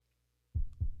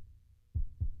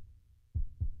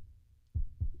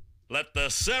Let the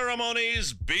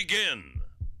ceremonies begin.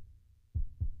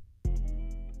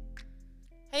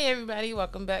 Hey everybody,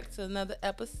 welcome back to another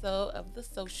episode of the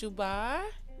Social Bar.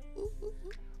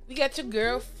 We got your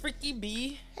girl Freaky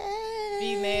B,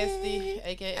 B Nasty,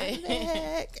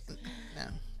 aka.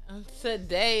 No.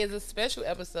 Today is a special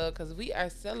episode because we are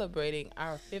celebrating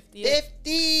our 50th.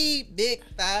 50 big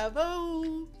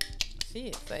 5-0. She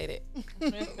excited.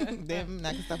 Damn,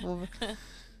 knocking stuff over.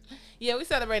 Yeah, we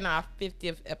celebrating our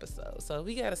 50th episode, so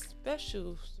we got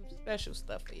some special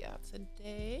stuff for y'all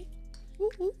today.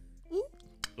 Ooh, ooh, ooh.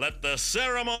 Let the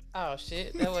ceremony. Oh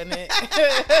shit, that wasn't it.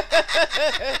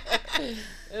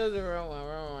 It was the wrong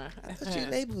one. I thought you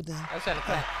labeled them. I was trying to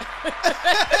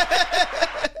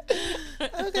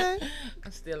clap. Okay.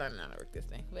 I'm still learning how to work this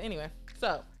thing. But anyway,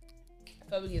 so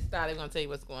before we get started, I'm going to tell you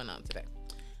what's going on today.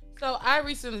 So I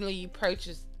recently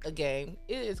purchased a game.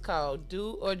 It is called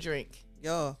Do or Drink.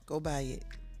 Y'all, go buy it.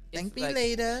 Thank It's me like-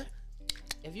 later.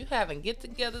 If you haven't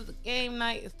get-togethers, the game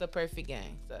night, it's the perfect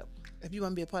game. So If you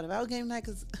want to be a part of our game night,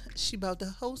 because she about to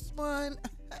host one,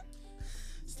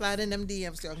 slide in them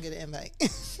DMs so I can get an invite.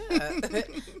 Stop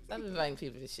inviting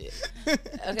people to shit.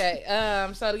 Okay,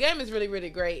 so the game is really, really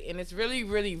great, and it's really,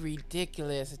 really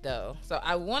ridiculous, though. So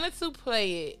I wanted to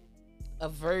play it, a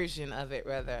version of it,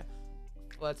 rather,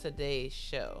 for today's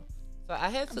show. So I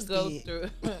had to go through.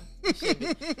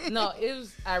 No, it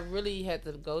was. I really had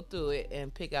to go through it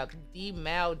and pick out the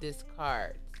mildest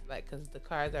cards, like, because the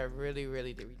cards are really,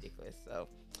 really ridiculous. So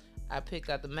I picked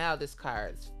out the mildest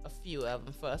cards, a few of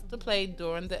them, for us to play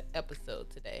during the episode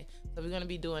today. So we're gonna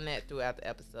be doing that throughout the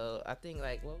episode. I think,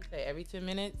 like, what we say, every 10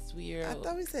 minutes we are. I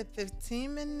thought we said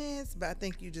 15 minutes, but I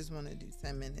think you just want to do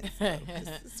 10 minutes. So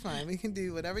it's fine. We can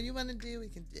do whatever you want to do. We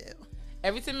can do.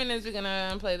 Every 10 minutes we're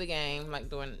gonna play the game, like,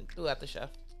 throughout the show.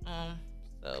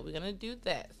 So we're gonna do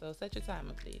that. So set your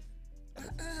timer, please.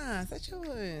 Set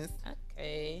yours.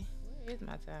 Okay. Where is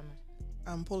my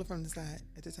timer? Pull it from the side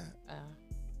at the top. Oh.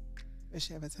 It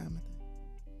should have a timer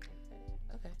thing.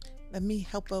 Okay. Let me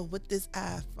help her with this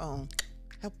iPhone.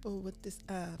 Help her with this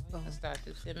iPhone. Let's start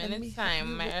the 10 Let me minutes help you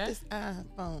timer. with this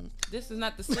iPhone. This is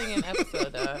not the singing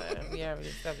episode, though. We already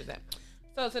discovered that.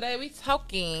 So today we're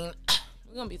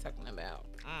gonna be talking about.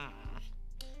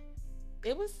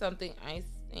 It was something I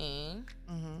seen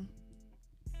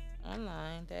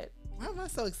online that. Why am I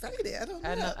so excited? I don't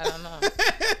know. I don't know.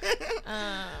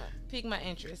 Piqued my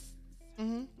interest.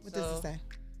 What does it say?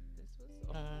 This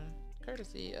was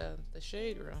courtesy of the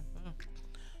Shade Room.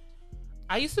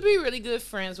 I used to be really good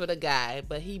friends with a guy,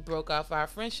 but he broke off our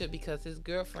friendship because his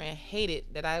girlfriend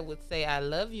hated that I would say I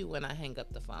love you when I hang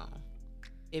up the phone.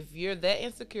 If you're that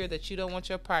insecure that you don't want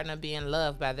your partner being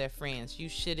loved by their friends, you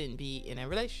shouldn't be in a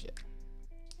relationship.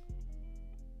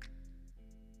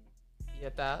 Your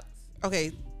thoughts?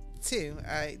 Okay, two.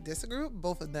 I disagree with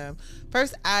both of them.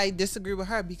 First, I disagree with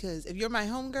her because if you're my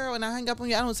homegirl and I hang up on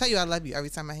you, I don't tell you I love you every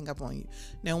time I hang up on you.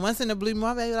 Now, once in a blue moon,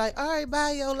 I'll be like, all right,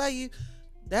 bye, yo, love you.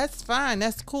 That's fine.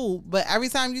 That's cool. But every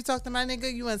time you talk to my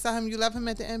nigga, you want to tell him you love him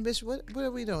at the end, bitch, what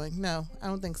are we doing? No, I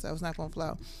don't think so. It's not going to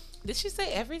flow. Did she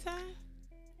say every time?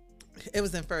 It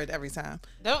was inferred every time.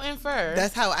 Don't infer.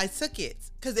 That's how I took it.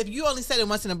 Because if you only said it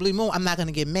once in a blue moon, I'm not going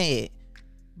to get mad.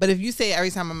 But if you say it every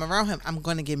time I'm around him, I'm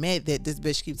going to get mad that this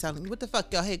bitch keeps telling me, what the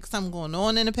fuck, y'all had something going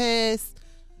on in the past?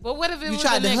 But what if it you was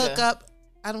tried a to nigga? hook up?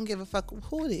 I don't give a fuck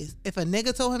who it is. If a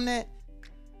nigga told him that,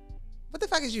 what the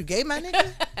fuck is you gay, my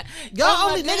nigga?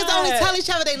 Y'all niggas only tell each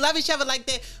other they love each other like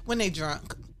that when they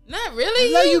drunk. Not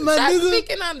really. I love you, my Stop nigga.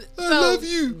 speaking on, I love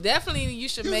you. Definitely, you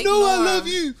should make know norm. I love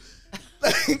you.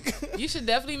 You should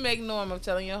definitely make norm of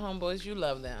telling your homeboys you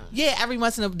love them. Yeah, every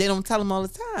once in a they don't tell them all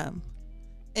the time.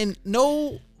 And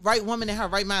no right woman in her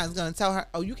right mind is going to tell her,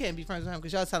 oh, you can't be friends with him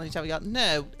because y'all telling each other. Y'all,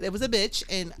 no, it was a bitch.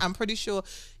 And I'm pretty sure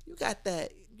you got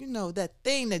that, that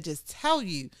thing that just tell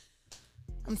you.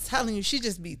 I'm telling you, she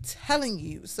just be telling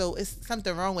you. So it's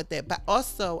something wrong with that. But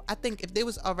also, I think if they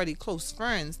was already close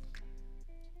friends,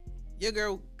 your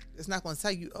girl is not going to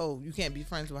tell you, oh, you can't be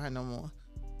friends with her no more.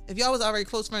 If y'all was already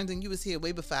close friends and you was here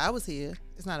way before I was here,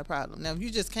 it's not a problem. Now, if you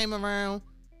just came around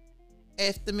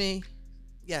after me,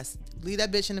 yes, leave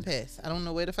that bitch in the past. I don't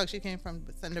know where the fuck she came from,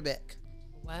 but send her back.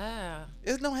 Wow.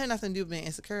 It don't have nothing to do with being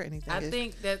insecure or anything. I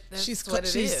think that's she's what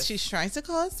it is. She's trying to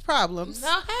cause problems.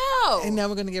 No, how? And now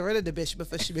we're going to get rid of the bitch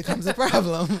before she becomes a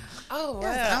problem. Oh, wow.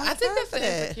 Yes, I think that's an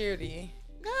that. insecurity.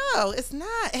 No, it's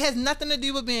not. It has nothing to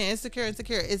do with being insecure.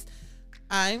 It's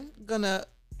I'm going to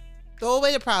throw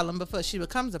away the problem before she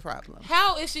becomes a problem.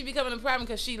 How is she becoming a problem?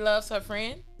 Because she loves her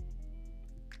friend?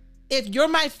 If you're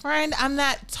my friend, I'm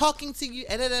not talking to you.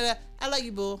 I love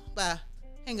you, boo. Bye.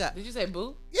 Hang up. Did you say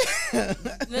boo?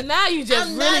 Now you just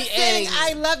I'm really not saying angry.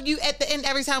 I love you at the end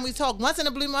every time we talk. Once in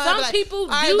a blue moon, Some I'll be like, people all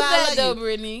right, do bye, I that love though, you.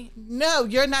 Brittany. No,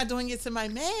 you're not doing it to my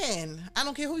man. I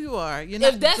don't care who you are. You're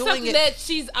not If that's doing something it. that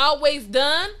she's always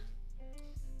done.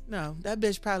 No, that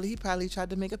bitch he probably tried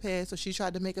to make a pass, or she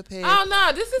tried to make a pass. Oh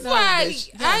no, this is No, why bitch,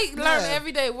 I no. learn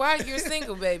every day why you're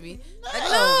single, baby. No,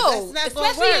 No, that's not gonna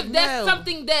especially work, if that's no.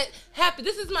 something that happened.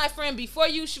 This is my friend. Before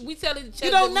we tell each other,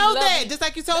 You don't we know love that, you. just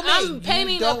like you told me. I'm You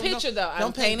painting a don't picture know. though. I'm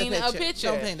Don't paint the painting a picture. picture.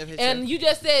 Don't paint the picture. And you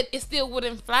just said it still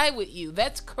wouldn't fly with you.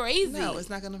 That's crazy. No, it's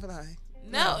not gonna fly.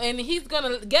 No, and he's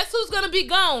gonna guess who's gonna be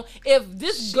gone if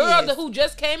this She girl is. who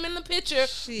just came in the picture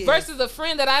She is. versus a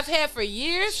friend that I've had for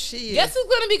years. She Guess is.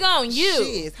 who's gonna be gone? You.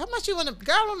 She is. How much you want to?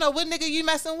 Girl, I don't know what nigga you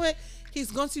messing with. He's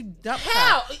going to dump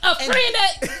How her. a And- friend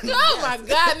that? Oh my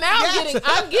God! Now Yes.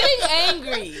 I'm getting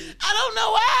angry I don't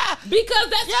know why. because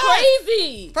that's Yes.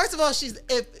 crazy. First of all,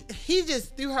 if he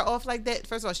just threw her off like that,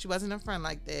 first of all, she wasn't a friend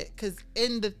like that. Because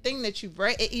in the thing that you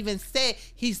read, it even said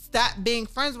he stopped being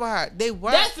friends with her. They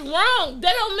weren't. That's wrong.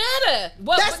 That don't matter.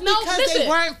 Well, That's no, because listen, they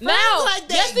weren't friends now, like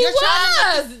that. Yes, he You're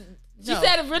trying was. She No,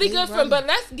 said a really he good friend, wasn't. but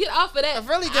let's get off of that. A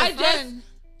really good I friend. just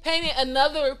painted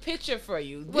another picture for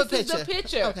you. What This picture? is the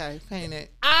picture. Okay, paint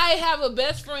it. I have a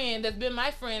best friend that's been my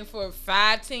friend for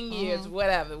 5-10 years, Uh-huh.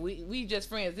 whatever. We just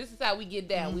friends. This is how we get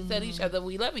down. We tell each other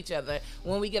we love each other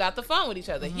when we get out the phone with each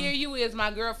other. Here you is, my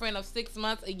girlfriend of 6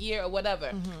 months, a year, or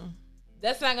whatever.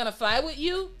 That's not gonna fly with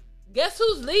you. Guess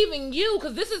who's leaving you?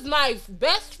 Because this is my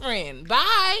best friend.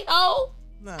 Bye, oh.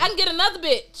 No. I can get another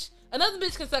bitch. Another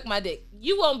bitch can suck my dick.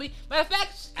 You won't be. Matter of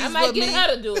fact, I He's might with get me.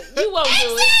 her to do it. You won't do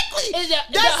it. Exactly. And the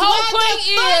That's whole why point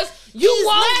the fuck is you he's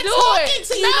won't not do talking it.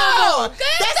 to you no more. Get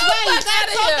That's the why fuck he's not out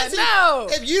of talking here. to you. No.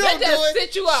 If you That don't just do it,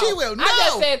 sit you off. she will. I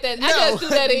just No. said that. I No. just threw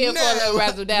that in here for a little No.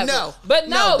 razzle dazzle. No. But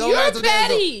no, don't you're razzle dazzle.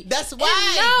 petty. That's why.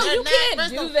 And no, They're you not can't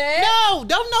friends do no- that. No,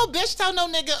 don't no bitch tell no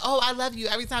nigga, oh, I love you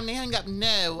every time they hang up.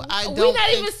 No, I don't. We're not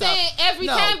think even so. saying every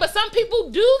No. time, but some people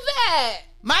do that.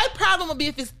 My problem would be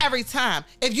if it's every time.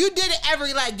 If you did it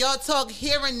every, like, y'all talk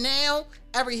here and now,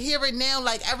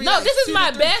 like every. No, like, this is 2 to my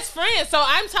 3 best friend, so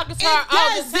I'm talking to It her all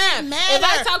the doesn't time. matter. If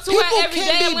I talk to People her every can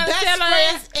day, be I'm gonna best tell her.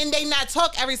 friends and they not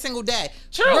talk every single day.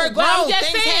 True, We're but I'm grown.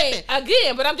 just Things saying happen.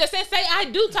 again. But I'm just saying, say I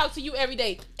do talk to you every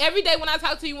day. Every day when I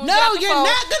talk to you, when we No, get off the you're phone,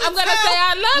 not gonna. I'm gonna tell say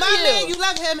I love my you. man, you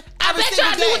love him. I Every bet single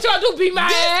y'all do day. what y'all do. Beat my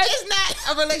ass. This is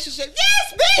not a relationship.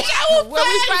 Yes, bitch, I will Well,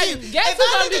 we find find- you. guess If who's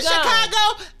I gonna live be in gone?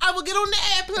 Chicago, I will get on the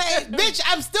airplane. Bitch,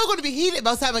 I'm still going to be heated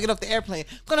by the time I get off the airplane.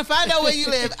 I'm going to find out where you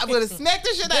live. I'm going to smack the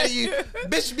shit out of you.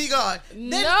 Bitch, be gone. Then,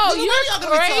 No, nigga, when y'all you're gonna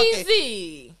be talking?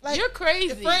 crazy. Like, You're crazy.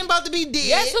 Your friend about to be dead.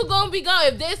 Guess who gonna be gone?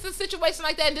 If there's a situation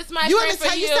like that, and this my You want friend me to for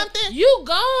tell you you. something? You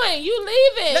going? You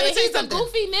leaving? Let me And tell you he's something. a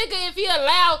goofy nigga if he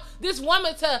allowed this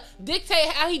woman to dictate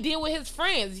how he deal with his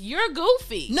friends. You're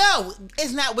goofy. No,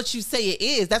 it's not what you say it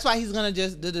is. That's why he's gonna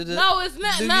just No, it's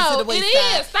not. do you No, to the it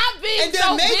wayside. is. Stop being And then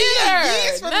so maybe bitter. in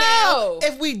years from no. now,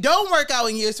 if we don't work out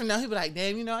in years from now, he'll be like,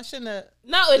 "Damn, you know, I shouldn't have."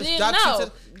 No, it just didn't. dropped you No. to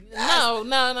the- No.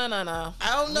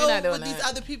 I don't We're know not doing what these that.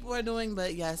 other people are doing,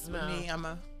 but yes, with No. me, I'm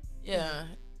a. Yeah.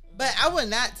 But I would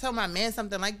not tell my man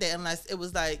something like that unless it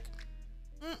was like,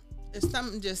 if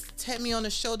something just tapped me on the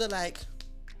shoulder, like,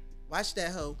 watch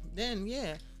that hoe. Then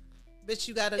yeah, bitch,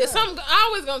 you gotta. It's go. something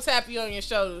always gonna tap you on your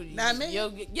shoulder. Not me.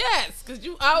 Yes, because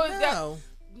you always got No.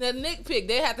 the nitpick.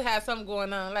 They have to have something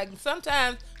going on. Like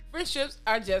sometimes friendships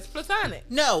are just platonic.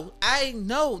 No, I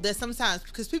know that sometimes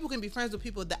because people can be friends with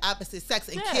people of the opposite sex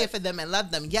and Yes. care for them and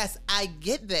love them. Yes, I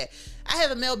get that. I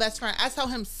have a male best friend. I tell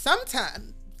him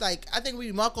sometimes, like, I think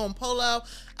we walk on polo.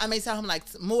 I may tell him like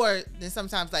more than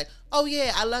sometimes, like, oh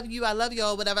yeah, I love you,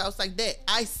 or whatever else like that.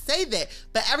 I say that,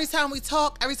 but every time we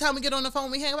talk, every time we get on the phone,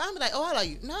 we hang out, I'm like, oh, I love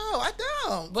you. No, I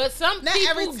don't. But some Not people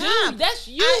every do. time. That's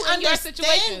you I in your understand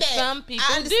situation. that. Some people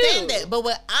I understand do. that. But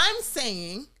what I'm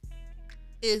saying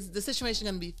is the situation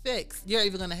going to be fixed. You're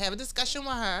either going to have a discussion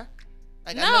with her.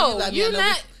 Like, I know No, you love me, you're I know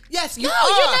not. Yes, you No, are.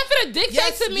 you're not gonna dictate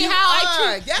Yes, to me you how I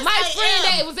are. treat Yes, my I friend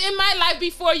am. that was in my life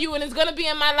before you and is gonna be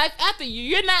in my life after you.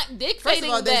 You're not dictating First of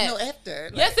all, that. there's no after.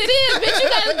 Like, Yes, it is, bitch. You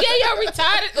gotta get your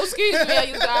retarded. Oh, excuse me, I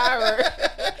used the R word.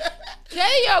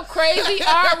 Get your crazy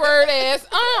R word ass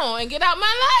on and get out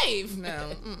my life.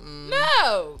 No. Mm-mm.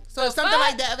 No. So if something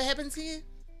like that ever happened to you?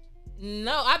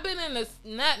 No, I've been in this.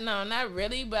 Not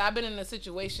really, but I've been in a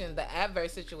situation, the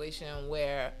adverse situation,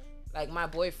 where like my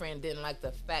boyfriend didn't like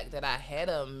the fact that I had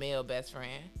a male best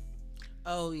friend.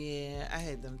 Oh, yeah. I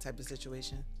had them type of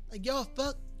situation. Like, y'all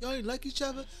fuck. Y'all ain't like each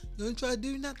other. You ain't try to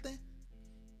do nothing.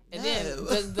 And No.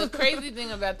 then the crazy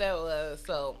thing about that was,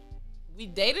 so we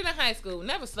dated in high school,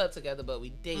 never slept together, but we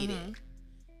dated. Mhm.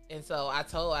 And so I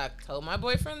told my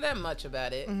boyfriend that much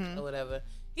about it Mhm. or whatever.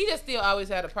 He just still always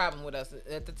had a problem with us.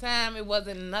 At the time, it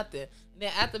wasn't nothing.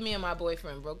 Then after me and my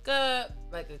boyfriend broke up,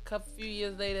 like a few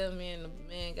years later, me and the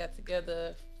man got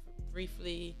together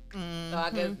briefly. So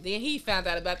I guess then he found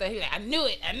out about that. He like, I knew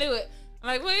it. I'm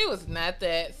like, well, it was not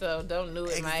that, so don't knew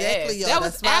it my ass. Yo, that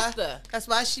was after. That's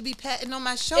why she be patting on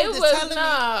my shoulder, telling me,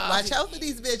 watch out for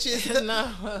these bitches.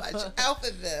 No. Watch out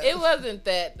for them. It wasn't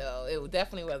that, though. It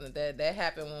definitely wasn't that. That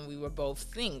happened when we were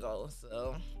both single,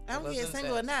 so. I don't care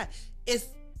single or not. It's,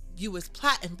 you was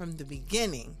plotting from the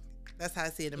beginning. That's how I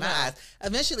see it in my eyes.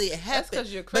 Eventually, it happened. That's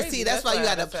because you're crazy. But see, that's why you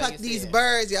got to pluck these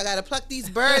birds. Y'all got to pluck these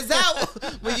birds out.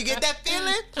 When you get that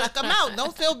feeling, pluck them out.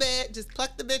 Don't feel bad. Just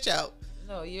pluck the bitch out.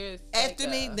 No, you're after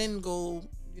me, then go,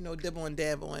 dibble and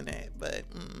dabble in that. But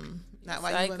not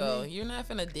why you with me. You're not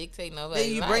finna dictate nobody.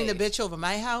 Then you bring the bitch over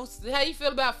my house. How you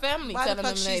feel about family telling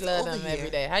them they love them every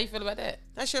day? How you feel about that?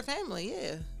 That's your family,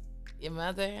 yeah. Your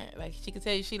mother, like she can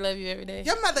tell you she love you every day.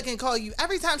 Your mother can call you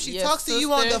every time she talks to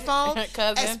you on the phone,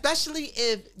 cousin. especially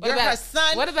if you're her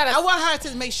son. What about I want her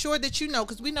to make sure that you know,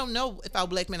 because we don't know if our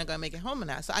black men are gonna make it home or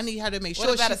not. So I need her to make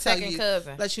sure she tell you,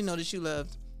 let you know that you love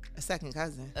a second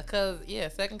cousin. A cousin, yeah,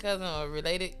 second cousin or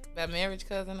related by marriage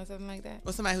cousin or something like that.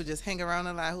 Or somebody who just hang around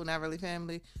a lot, who not really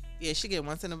family. Yeah, she get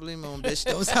once in a blue moon, bitch.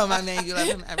 Don't tell my man you love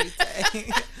him every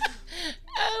day.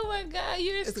 Oh my God,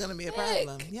 it's gonna be a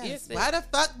problem. Yes. Why the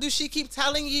fuck do she keep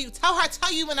telling you? Tell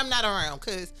you when I'm not around,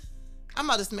 cause I'm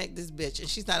about to smack this bitch and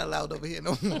she's not allowed over here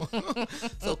no more.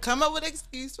 So come up with an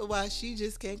excuse for why she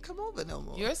just can't come over no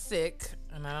more. You're sick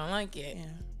and I don't like it.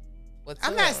 Yeah.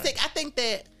 I'm not sick. I think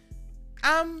that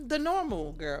I'm the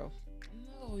normal girl.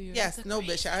 No, you're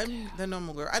bitch. I'm the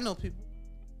normal girl. I know people.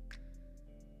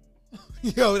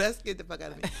 Yo, that scared the fuck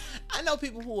out of me. I know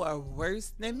people who are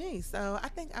worse than me, so I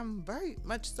think I'm very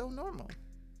much so normal.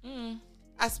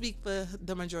 I speak for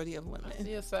the majority of women. I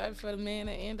feel sorry for the man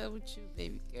that end up with you,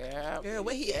 baby girl. Girl,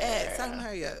 where he at? Tell him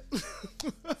hurry up.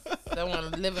 Don't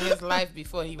want to live in his life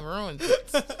before he ruins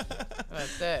it.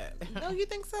 Like that. No, you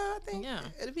think so? I think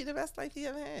it'll be the best life he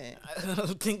ever had. I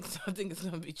don't think so. I think it's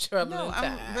gonna be trouble. No,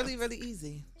 I'm really, really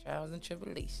easy. Trials and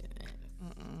tribulations.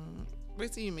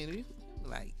 What do you mean? You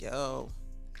like, yo,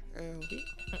 girl.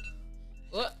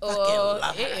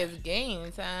 It is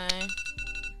game time.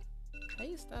 How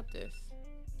you stop this?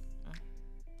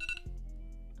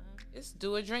 It's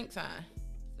do a drink time.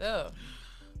 So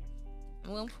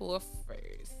I'm gonna pour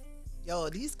first. Yo,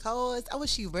 these cards, I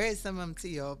wish you read some of them to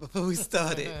y'all before we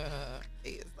started.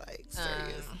 It's like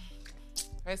serious.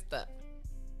 First up.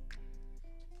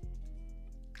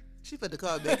 She put the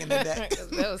card back in the deck.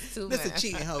 That was too This is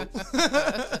cheating, hoe.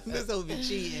 This hoe be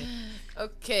cheating.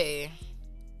 Okay.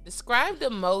 Describe the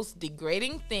most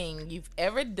degrading thing you've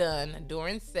ever done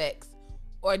during sex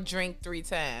or drink 3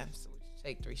 times.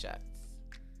 Take 3 shots.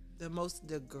 The most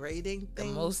degrading thing?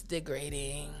 The most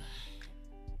degrading.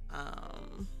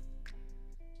 I'm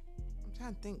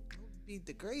trying to think what would be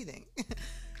degrading.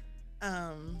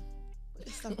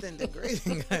 What's something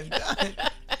degrading I've done?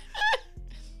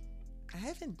 I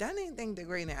haven't done anything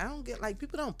degrading. I don't get, like,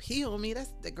 people don't pee on me.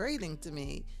 That's degrading to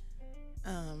me.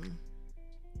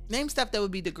 Name stuff that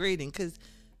would be degrading, because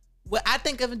what I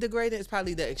think of as degrading is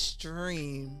probably the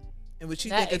extreme. And what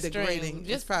you think of degrading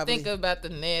just is probably... think about the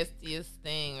nastiest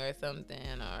thing or something.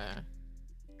 Or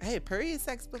I had period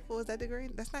sex before. Is that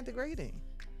degrading? That's not degrading.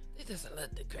 It's just a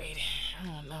little degrading. I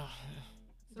don't know.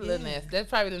 It's a little nasty. That's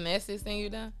probably the nastiest thing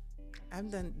you've done? I've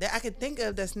done that I could think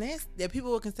of that's nasty, that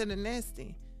people would consider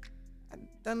nasty. I've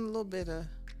done a little bit of,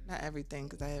 not everything,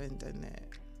 because I haven't done that.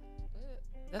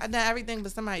 I've done everything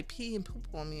but somebody pee and poop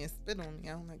on me and spit on me.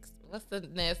 I don't like spit. What's the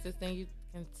nastiest thing you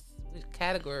can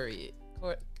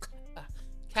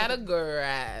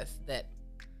categorize that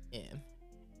in?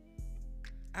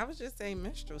 I was just saying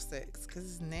menstrual sex, because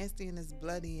it's nasty and it's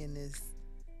bloody and it's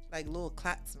like little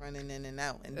clots running in and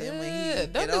out. And then when he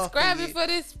don't describe it for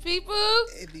these people.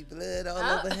 It'd be blood all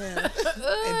over him. And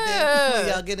then when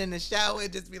y'all get in the shower,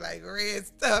 it just be like red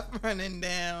stuff running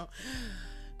down.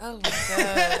 Oh my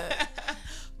God.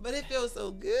 But it feels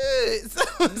so good. So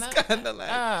it's kind of like,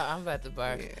 I'm about to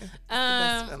bark. Yeah,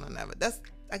 that's the best feeling ever.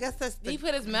 I guess that's did he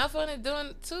put his mouth on it doing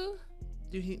it too?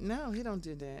 No, he don't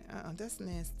do that. That's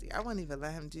nasty. I wouldn't even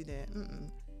let him do that.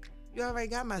 You already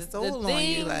got my soul on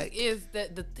you. Like, is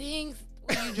that the things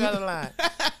where you draw the line?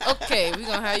 Okay, we're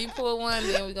gonna have you pull one,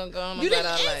 then we're gonna go on about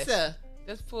our life.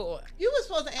 Just pull one. You were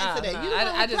supposed to answer that. No, You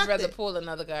I just rather pull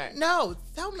another card. No,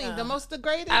 tell me the most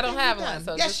degrading. I don't have one.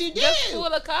 So yes, you did. Just pull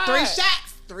a card. 3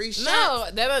 shots. 3 shots. No,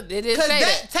 it didn't say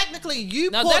that. Technically, you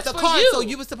pulled the card, so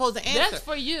you were supposed to answer. That's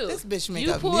for you. This bitch make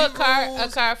you up pull new a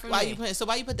card for why me. you playing? So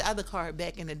why you put the other card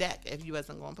back in the deck if you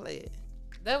wasn't gonna play it?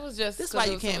 That was just. This is why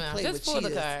you can't now. play Just with pull the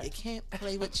cheaters. card. You can't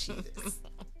play with cheaters.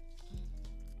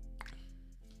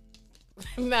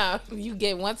 No, you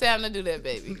get one time to do that,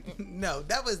 baby. No,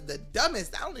 that was the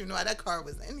dumbest. I don't even know why that card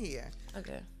was in here.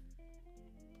 Okay.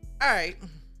 All right.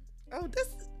 Oh, this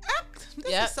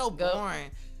is so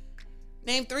boring.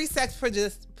 Name three sex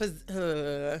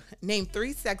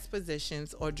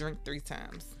positions or drink 3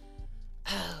 times.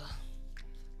 Oh.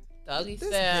 Doggy This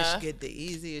style. bitch get the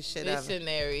easiest shit ever.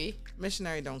 Missionary.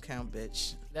 Missionary don't count,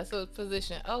 bitch. That's a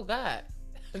position. Oh God,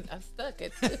 I'm stuck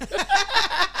at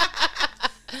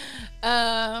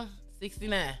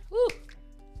 69. Woo.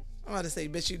 I'm about to say,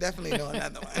 bitch, you definitely know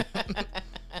another one.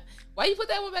 Why you put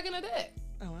that one back in the deck?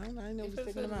 Oh, I don't know. I know what's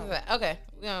taking them out. Okay,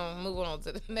 we're gonna move on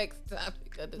to the next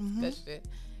topic of discussion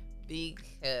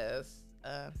because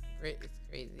Britt is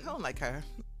crazy. I don't like her.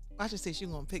 I should say she's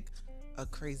gonna pick a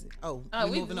crazy. Oh,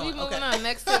 we moving on. moving Okay. on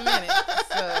next 10 minutes.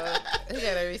 So we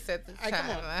gotta reset the time. All right, come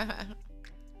on.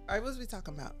 All right, what was we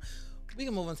talking about? We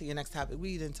can move on to your next topic.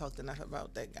 We didn't talk enough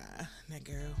about that guy, that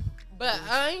girl. But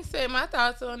I ain't said my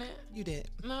thoughts on it. You did.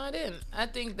 No, I didn't. I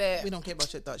think that We don't care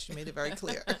about your thoughts. You made it very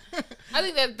clear. I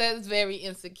think that that's very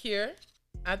insecure.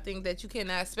 I think that you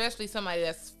cannot, especially somebody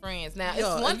that's friends. Now, Yo,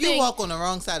 it's one if thing. you walk on the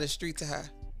wrong side of the street to her,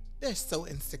 they're so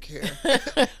insecure.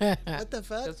 What the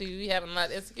fuck? Because we having a lot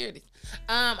of insecurities.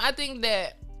 I think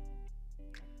that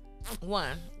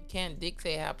one, you can't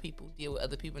dictate how people deal with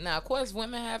other people. Now, of course,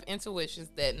 women have intuitions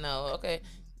that know, okay,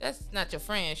 that's not your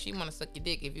friend. She want to suck your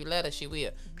dick. If you let her, she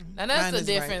will. Now that's Mine a is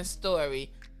different right.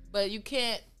 story. But you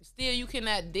can't. Still, you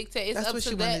cannot dictate. It's That's up what to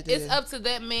she that. wanted to It's do. up to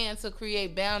that man to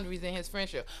create boundaries in his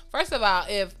friendship. First of all,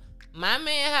 if my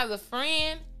man has a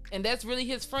friend and that's really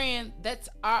his friend, that's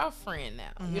our friend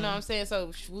now. You know what I'm saying?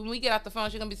 So when we get off the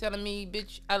phone, she's gonna be telling me,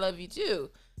 "Bitch, I love you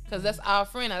too," because that's our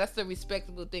friend. Now that's the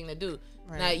respectable thing to do.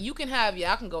 Right. Now you can have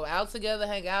y'all can go out together,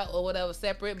 hang out or whatever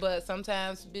separate, but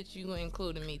sometimes, bitch, you gonna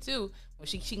include me too. When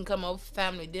she can come over for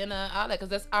family dinner, all that, because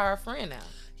that's our friend now.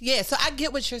 Yeah, so I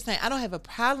get what you're saying. I don't have a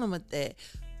problem with that.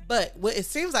 But what it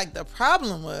seems like the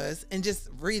problem was, and just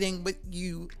reading what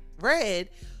you read,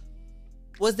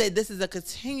 was that this is a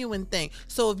continuing thing.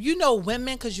 So if you know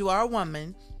women, because you are a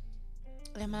woman,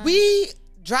 we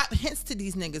drop hints to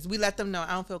these niggas. We let them know,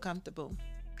 I don't feel comfortable.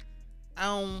 I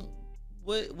don't,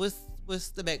 what's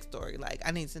the backstory? Like,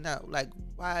 I need to know. Like,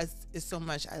 why is it so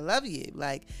much I love you?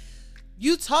 Like,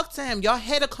 you talked to him. Y'all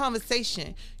had a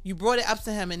conversation. You brought it up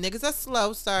to him. And niggas are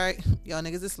slow. Sorry. Y'all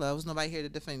niggas are slow. There's nobody here to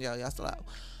defend y'all. Y'all slow.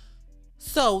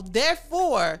 So,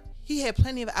 therefore, he had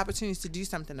plenty of opportunities to do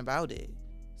something about it.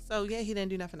 So, yeah, he didn't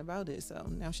do nothing about it. So,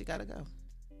 now she got to go.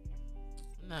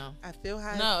 No. I feel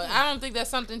how. No, I don't think that's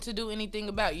something to do anything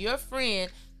about. Your friend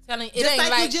telling it Just ain't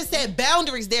like you just said,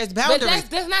 boundaries. There's boundaries.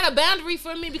 But that's not a boundary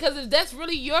for me, because if that's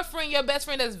really your friend, your best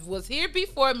friend that was here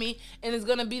before me and is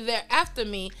gonna be there after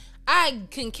me, I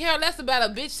can care less about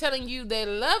a bitch telling you they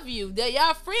love you. That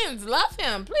y'all friends love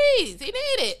him. Please, he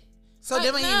need it. So But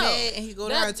then when no. he mad and he go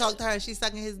to her and That- talk to her and she's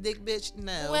sucking his dick, bitch,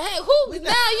 no. Well, hey, who? Now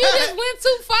you just went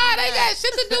too far. They got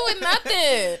shit to do with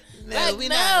nothing. No, like, we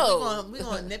no. not. We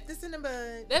gonna nip this in the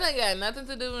bud. That ain't got nothing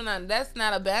to do with nothing. That's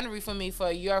not a boundary for me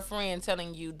for your friend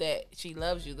telling you that she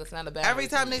loves you. That's not a boundary. Every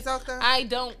time for they me. talk to her? I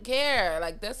don't care.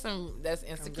 Like that's insecure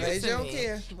I'm glad to you don't me.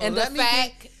 care. Well, And the let me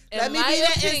fact, Let in me my be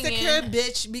that opinion, insecure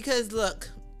bitch because look,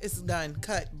 it's done.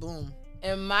 Cut. Boom.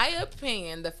 in my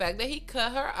opinion, the fact that he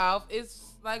cut her off is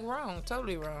like wrong,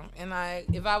 totally wrong. And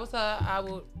if I was her, I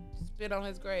would spit on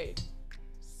his grave.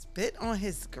 Spit on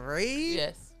his grave?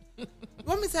 Yes.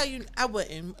 Let me tell you, I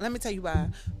wouldn't. Let me tell you why.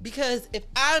 Because if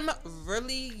I'm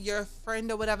really your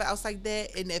friend or whatever else like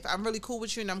that, and if I'm really cool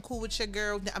with you and I'm cool with your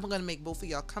girl, then I'm gonna make both of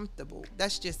y'all comfortable.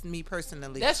 That's just me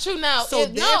personally. That's true. Now, So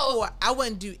no, therefore, I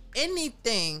wouldn't do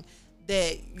anything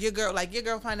that your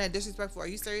girl find that disrespectful. Are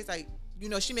you serious? Like, you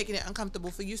know, she making it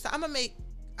uncomfortable for you. So I'm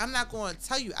not going to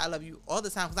tell you I love you all the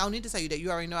time because I don't need to tell you that.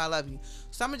 You already know I love you.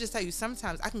 So I'm gonna just tell you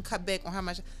sometimes I can cut back on how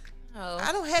much.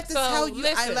 I don't have to tell you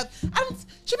I love.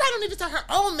 She probably don't even tell her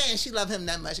own man she love him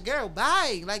that much. Girl,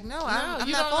 bye. Like no, I'm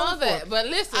you not don't know falling for that. it. But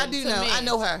listen, I do to know. me, I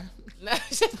know her.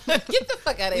 Get the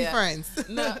fuck out of We here. friends.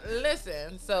 No,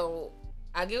 listen. So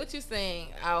I get what you're saying.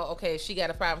 Okay, she got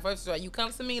a problem. First of all, you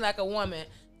come to me like a woman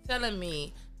telling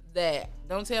me that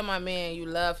don't tell my man you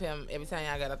love him every time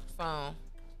y'all got off the phone.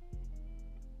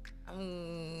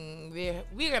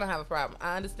 We're gonna have a problem.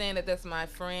 I understand that that's my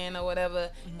friend or whatever,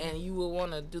 and you will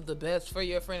want to do the best for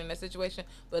your friend in that situation.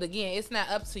 But again, it's not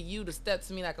up to you to step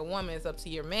to me like a woman. It's up to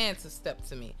your man to step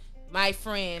to me. My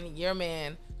friend, your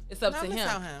man, it's up to him.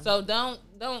 So don't.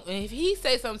 And if he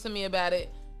say something to me about it,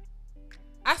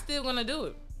 I still gonna do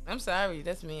it. I'm sorry.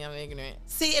 That's me. I'm ignorant.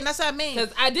 See, and that's what I mean.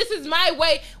 Because this is my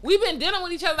way. We've been dealing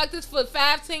with each other like this for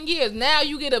 5-10 years. Now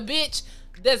you get a bitch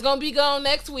that's going to be gone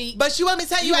next week. But you want me to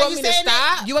tell you why you saying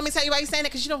that? You want me to tell you why you saying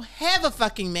that? Because you don't have a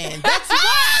fucking man. That's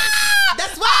why.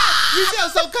 That's why you feel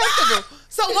so comfortable.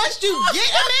 So once you get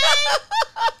a man,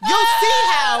 you'll see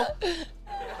how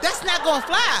that's not going to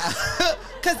fly.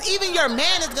 Because even your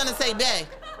man is going to say, babe,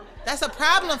 that's a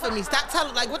problem for me. Stop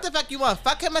telling, like, what the fuck you want?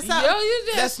 Fuck him or something? Yo, you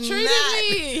just treated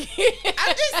me.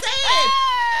 I'm just saying.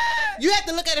 You have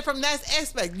to look at it from that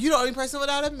aspect. You're the only person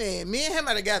without a man. Me and him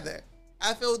are together.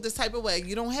 I feel this type of way.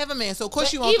 You don't have a man, so of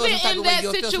course you won't feel some type of way.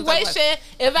 Even in that situation,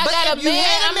 if I got a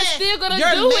man, I'm still gonna do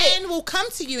it. Your man will come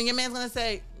to you, and your man's gonna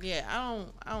say, "Yeah,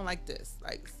 I don't like this.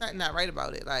 Like, something not right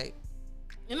about it." Like,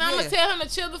 and I'm gonna tell him to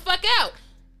chill the fuck out.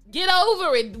 Get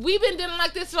over it. We've been dealing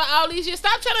like this for all these years.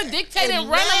 Stop trying to dictate and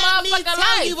run a motherfucker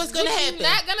life. You what's gonna happen? You're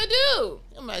not gonna do.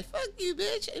 I'm like, fuck you,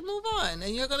 bitch, and move on.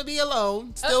 And you're gonna be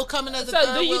alone, still coming as a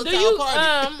so do you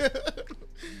party.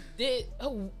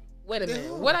 Wait a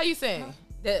minute. What are you saying?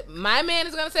 That my man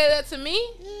is gonna say that to me?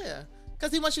 Yeah,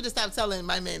 because he wants you to stop telling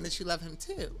my man that you love him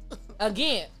too.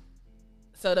 Again,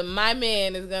 so my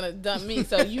man is gonna dump me.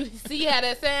 So you see how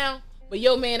that sound? But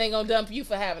your man ain't gonna dump you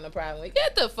for having a problem with.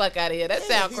 Get the fuck out of here. That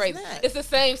sounds crazy. It's the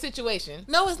same situation.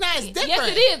 No, it's not. It's different. Yes,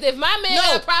 it is. If my man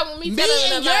got a problem with me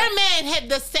and your man had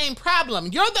the same problem.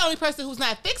 You're the only person who's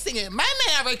not fixing it. My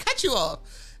man already cut you off.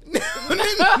 Your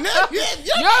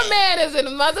man is a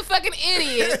motherfucking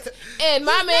idiot, and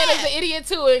my man is an idiot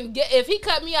too. And if he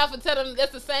cut me off and tell him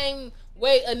that's the same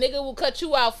way a nigga will cut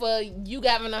you out for you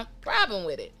having a problem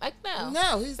with it. Like,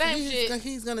 no. He's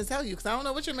gonna tell you, because I don't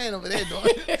know what your man over there doing.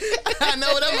 I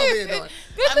know what I'm over here doing.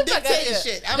 I'm dictating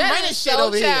shit. I'm running shit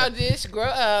over here. Childish. Grow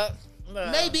up.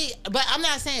 Maybe, but I'm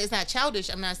not saying it's not childish.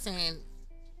 I'm not saying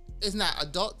it's not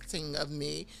adulting of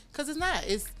me, because it's not.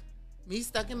 It's me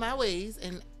stuck in my ways,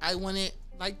 and I want it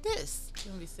like this.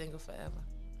 You're gonna be single forever.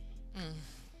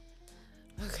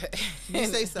 Okay. You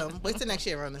say something. Wait till next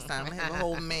year around this time. I have a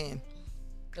whole man.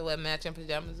 The what, matching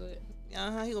pajamas with? He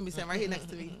gonna be sitting right here next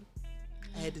to me.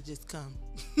 I had to just come.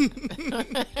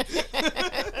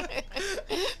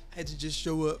 Had to just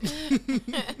show up.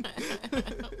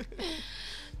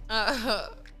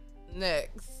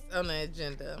 Next on the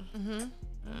agenda.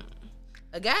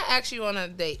 A guy asked you on a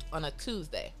date on a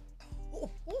Tuesday.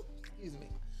 Excuse me.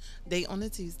 Date on a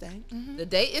Tuesday. The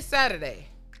date is Saturday.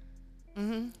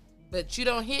 But you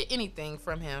don't hear anything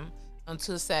from him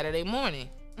until Saturday morning.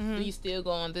 Do you still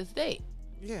go on this date?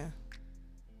 Yeah.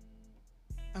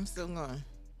 I'm still going.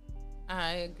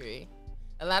 I agree.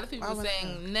 A lot of people are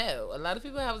saying no. A lot of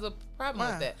people have a problem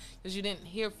with that because you didn't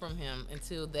hear from him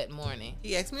until that morning.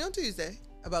 He asked me on Tuesday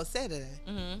about Saturday.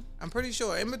 I'm pretty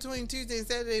sure in between Tuesday and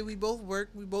Saturday we both work.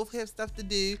 We both have stuff to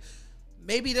do.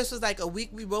 Maybe this was like a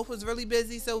week we both was really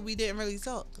busy, so we didn't really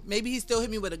talk. Maybe he still hit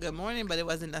me with a good morning, but it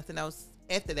wasn't nothing else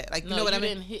after that. Like, you know what I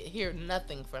mean? You didn't hear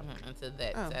nothing from him until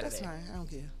that Saturday. That's fine. I don't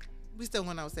care. We still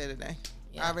went out Saturday.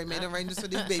 Yeah. I already made arrangements for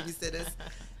these babysitters.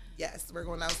 Yes, we're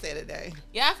going out Saturday.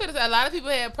 Yeah, I feel a lot of people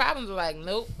had problems with like,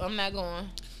 nope, I'm not going.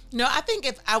 No, I think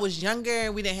if I was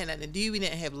younger, we didn't have nothing to do, we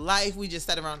didn't have life, we just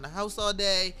sat around the house all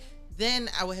day, then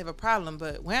I would have a problem.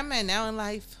 But where I'm at now in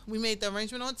life, we made the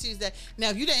arrangement on Tuesday. Now,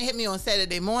 if you didn't hit me on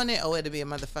Saturday morning, it'd be a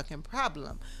motherfucking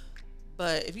problem.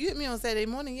 But if you hit me on Saturday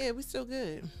morning, yeah, we still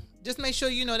good. Just make sure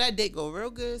you know that date go real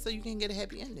good so you can get a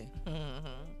happy ending.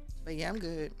 But yeah, I'm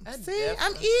good. See,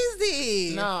 I'm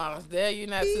easy. No, there you're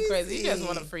not too crazy. You just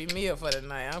want a free meal for the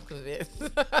night. I'm convinced.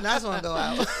 I just want to go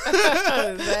out.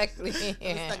 Exactly.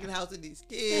 I'm stuck in the house with these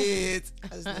kids. I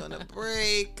just want a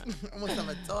break. I want some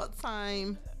adult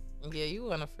time. Yeah, you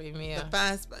want a free meal.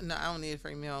 No, I don't need a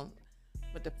free meal.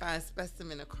 But the fine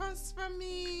specimen across from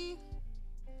me.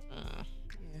 Yeah.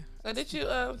 So did you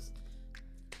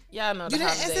y'all know the You didn't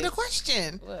holidays. answer the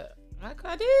question. What?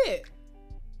 I did.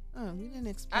 Oh, you didn't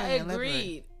explain. I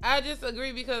agreed. I just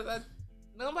agree because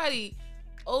nobody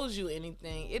owes you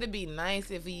anything. It'd be nice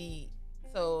if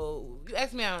so you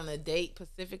asked me out on a date,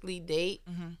 specifically date.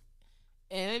 And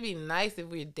it'd be nice if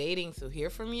we're dating to hear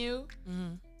from you.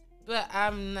 But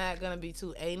I'm not going to be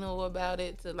too anal about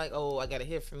it to like, oh, I got to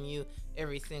hear from you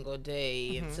every single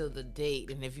day until the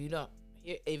date. And if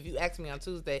you ask me on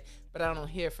Tuesday, but I don't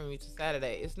hear from you till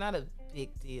Saturday, it's not a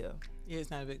big deal. Yeah,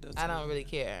 it's not a big deal. I don't really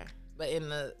care. But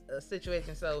in a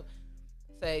situation, so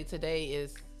say today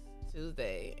is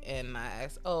Tuesday, and I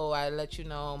ask, I let you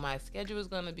know my schedule is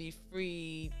going to be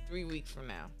free 3 weeks from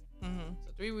now.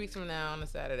 So 3 weeks from now on a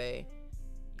Saturday,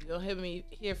 you don't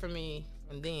hear from me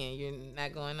from then. You're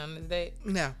not going on this date?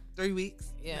 No, 3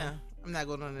 weeks. Yeah. I'm not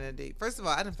going on that date. First of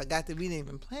all, I done forgot that we didn't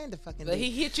even plan the fucking But date.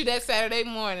 he hit you that Saturday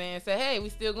morning and said, "Hey, we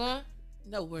still going?"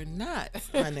 No, we're not,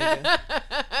 my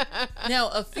nigga. Now,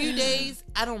 a few days,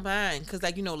 I don't mind. Because,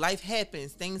 like, life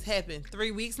happens. Things happen.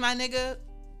 3 weeks, my nigga.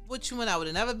 What you went out with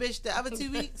another bitch the other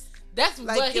 2 weeks? That's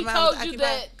like, what he told you occupied.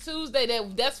 that Tuesday.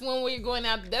 That's when we're going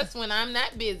out. That's when I'm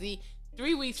not busy.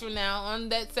 3 weeks from now, on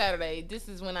that Saturday, this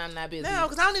is when I'm not busy. No,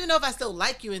 because I don't even know if I still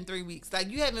like you in 3 weeks. Like,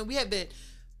 we haven't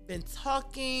been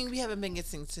talking. We haven't been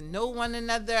getting to know one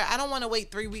another. I don't want to wait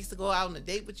 3 weeks to go out on a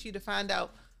date with you to find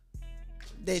out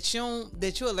that you're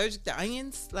allergic to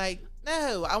onions. Like,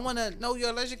 no, I want to know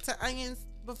you're allergic to onions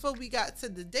before we got to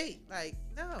the date. Like,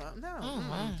 no. Oh,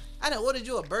 wow. I done ordered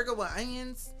you a burger with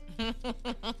onions.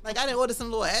 Like, I done ordered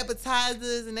some little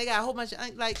appetizers, and they got a whole bunch of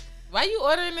onions. Like, why you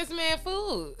ordering this man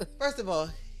food? first of all,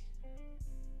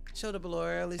 showed up a little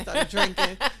early, started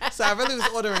drinking. So I really was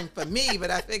ordering for me,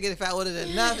 but I figured if I ordered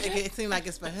enough, it seemed like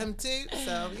it's for him too.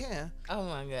 So, yeah. Oh,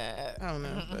 my God. I don't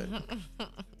know, but...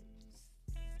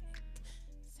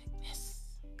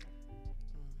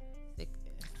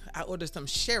 I ordered some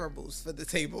shareables for the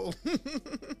table.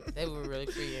 They were really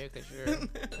for you because you're...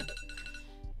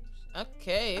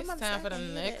 Okay, it's time for the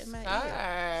next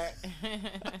card.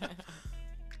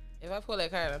 If I pull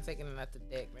that card, I'm taking it out the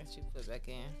deck. Man, she put it back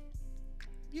in.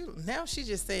 Now she's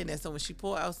just saying that, so when she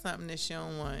pull out something that she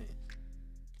don't want...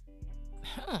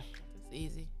 That's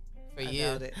easy for I you.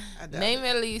 doubt it. Name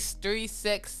at least 3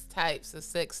 sex types of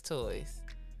sex toys.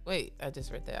 Wait, I just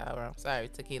read that out wrong. Sorry,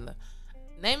 tequila.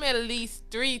 Name at least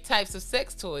 3 types of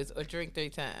sex toys or drink 3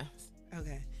 times.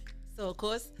 Okay. So, of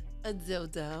course, a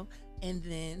dildo. And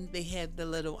then they have the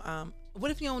little... What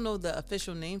if you don't know the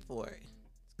official name for it?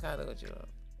 It's kind of what you want.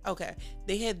 Okay.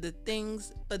 They had the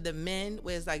things for the men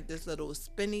where it's like this little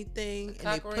spinny thing.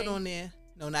 And they put on there...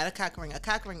 No, not a cock ring. A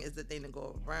cock ring is the thing to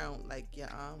go around like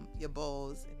your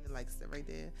balls and it like sit right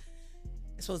there.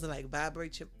 It's supposed to like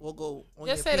vibrate your... We'll go on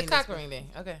just your say the penis. cock ring then.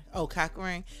 Okay. Oh, cock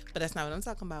ring. But that's not what I'm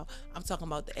talking about. I'm talking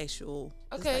about the actual...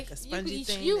 Okay. It's like a spongy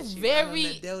thing. You that very run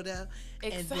on the dildo.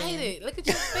 excited. Look at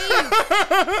your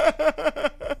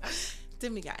face.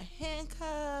 Then we got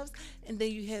handcuffs, and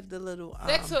then you have the little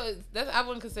Sex toy. I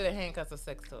wouldn't consider handcuffs a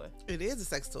sex toy. It is a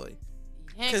sex toy.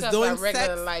 Handcuffs doing are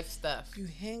regular sex- life stuff. You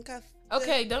handcuff.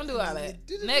 Okay, don't do all that.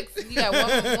 Next, you got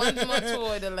one more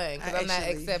toy to learn because I'm not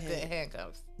actually accepting had-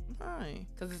 handcuffs Fine.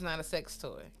 because it's not a sex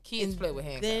toy. Kids And play with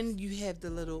handcuffs. Then you have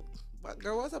the little. What,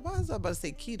 girl, what's up? I was about to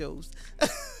say ketos.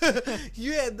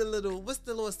 You had the little. What's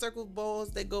the little circle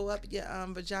balls that go up your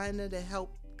vagina to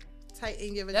help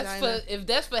tighten your vagina? If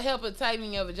that's for helping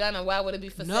tightening your vagina, why would it be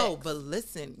for No, sex? but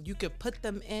listen, you could put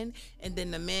them in, and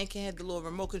then the man can have the little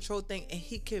remote control thing, and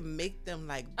he can make them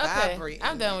like vibrate. Okay,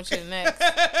 I'm done with you next.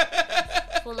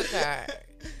 Pull a card.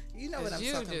 You know what I'm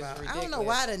You talking just about. I don't know ridiculous.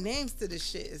 why the names to this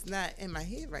shit is not in my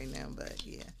head right now, but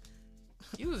yeah.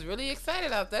 You was really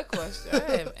excited out that question.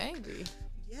 I am angry.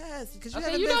 Yes, because you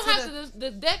Okay, haven't you been don't to have to.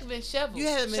 The deck been shuffled. You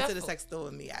haven't been to the Shuffled. sex store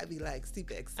with me. I'd be like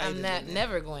super excited. I'm not with it.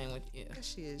 never going with you.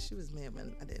 Yes, she is. She was mad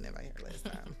when I didn't invite her last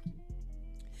time.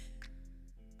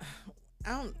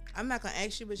 I'm not gonna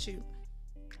ask you, but I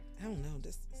don't know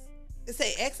this. It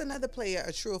say ask another player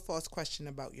a true or false question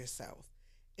about yourself.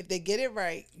 If they get it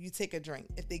right, you take a drink.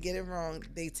 If they get it wrong,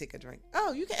 they take a drink.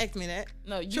 Oh, you can ask me that.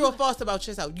 No, True or false about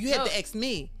yourself. You have No. to ask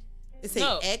me. It say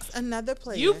No. ask another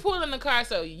player. You pull in the card,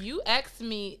 so you asked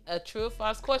me a true or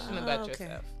false question about okay.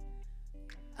 yourself.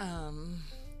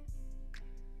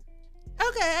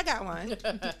 Okay, I got one.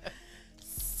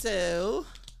 So,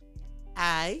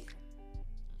 I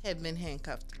have been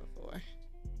handcuffed before.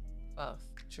 False.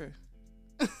 True.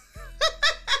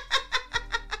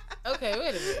 Okay,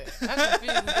 wait a minute. I'm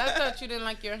confused. I thought you didn't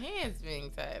like your hands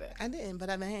being tied up. I didn't, but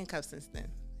I've been handcuffed since then.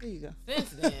 Here you go. Since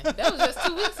then, that was just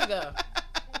 2 weeks ago.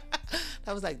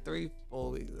 That was like 3-4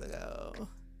 weeks ago.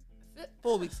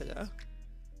 4 weeks ago.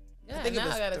 Yeah, think it now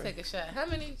was I gotta 3. take a shot. How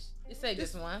many? You say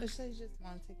just one. It says just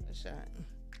one. Take a shot.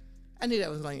 I knew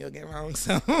that was one you'll get wrong,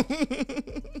 so.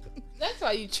 That's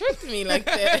why you tricked me like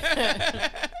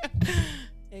that.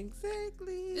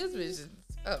 Exactly. This bitch is.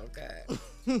 Oh God.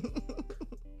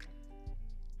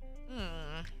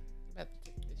 About to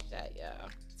take this shot, y'all.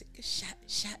 Take a shot.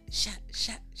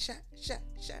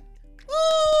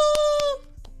 Woo!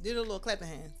 Do the little clapping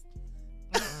hands.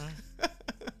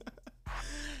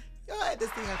 Y'all had to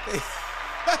see her face.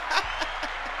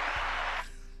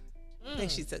 I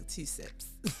think she took 2 sips.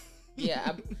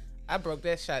 Yeah, I broke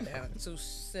that shot down in 2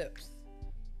 sips.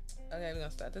 Okay, we're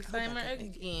gonna start the timer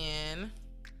again.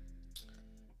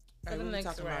 For the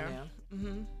next round.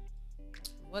 Mm-hmm.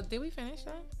 What did we finish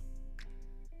that?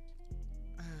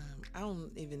 I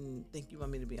don't even think you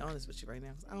want me to be honest with you right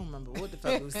now. 'Cause I don't remember what the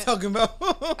fuck we was talking about.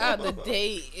 Oh, the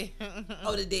date.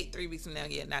 Oh, the date 3 weeks from now.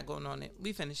 Yeah, not going on it.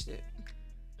 We finished it.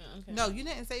 Okay. No, you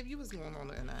didn't say if you was going on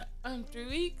it or not. 3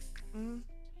 weeks. Mm-hmm.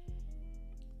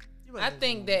 I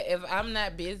think that if I'm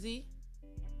not busy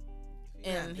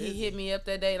and he hit me up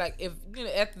that day, like if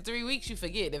after 3 weeks you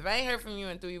forget. If I ain't heard from you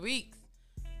in 3 weeks,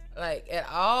 like at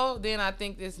all, then I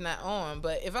think it's not on.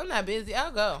 But if I'm not busy,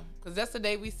 I'll go because that's the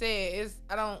day we said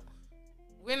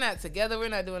we're not together, we're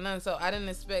not doing nothing. So I didn't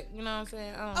expect, you know what I'm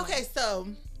saying? Okay, so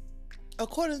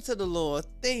according to the little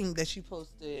thing that you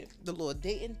posted, the little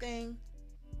dating thing.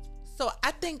 So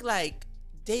I think like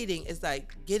dating is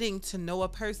like getting to know a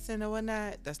person or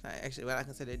whatnot. That's not actually what I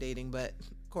consider dating, but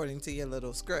according to your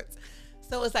little script.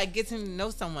 So it's like getting to know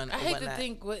someone. I hate to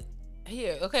think what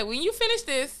here. Okay, when you finish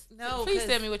this, please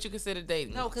tell me what you consider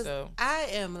dating. No, because I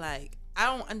am like, I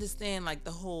don't understand like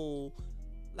the whole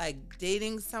like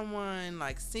dating someone,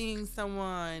 like seeing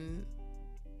someone.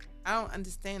 I don't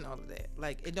understand all of that.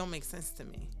 Like it don't make sense to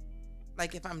me.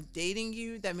 Like if I'm dating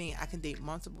you, that means I can date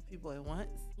multiple people at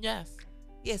once. Yes.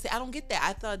 Yeah, see, I don't get that.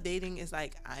 I thought dating is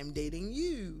like I'm dating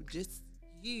you, just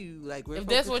you. Like if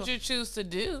that's what you choose to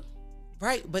do,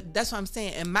 right? But that's what I'm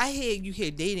saying. In my head, you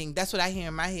hear dating. That's what I hear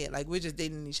in my head. Like we're just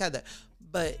dating each other.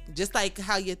 But just like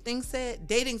how your thing said,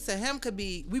 dating to him could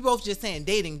be. We both just saying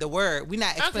dating. The word. We're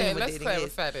not explaining what dating is. Okay,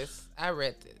 let's clarify this. I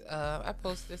read it. I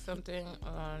posted something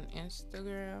on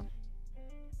Instagram.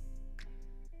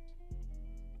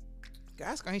 Girl,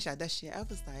 I screenshot that shit. I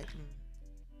was like,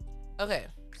 Okay,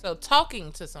 so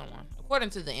talking to someone,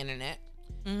 according to the internet,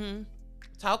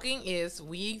 talking is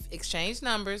we've exchanged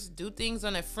numbers, do things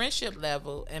on a friendship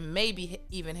level, and maybe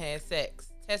even had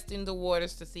sex, testing the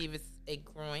waters to see if it's a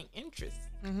growing interest.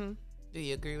 Do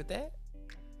you agree with that?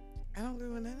 I don't agree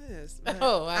with none of this.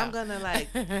 Oh, wow. I'm gonna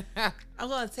I'm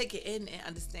gonna take it in and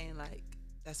understand like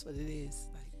that's what it is.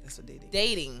 Like that's what dating.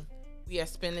 Dating. We are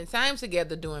spending time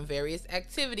together doing various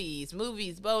activities,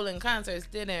 movies, bowling, concerts,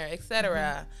 dinner,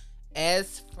 etc.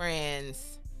 As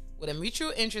friends with a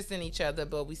mutual interest in each other,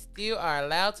 but we still are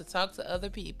allowed to talk to other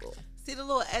people. See the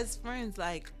little as friends,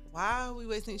 like why are we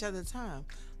wasting each other's time?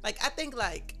 Like I think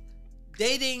like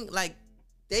dating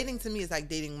to me is like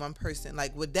dating one person.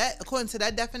 Like with that, according to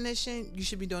that definition, you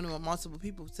should be doing it with multiple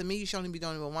people. To me, you should only be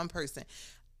doing it with one person.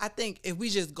 I think if we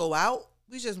just go out,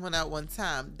 we just went out one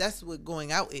time. That's what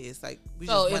going out is. Like we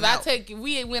just went out.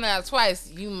 We went out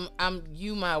twice. You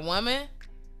my woman.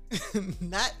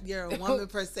 Not you're a woman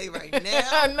per se right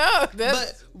now. No,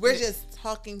 but we're just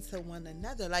talking to one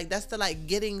another. Like that's the like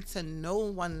getting to know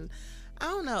one. I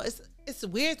don't know. It's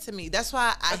weird to me. That's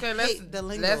why I hate the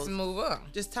lingo. Let's move on.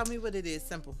 Just tell me what it is.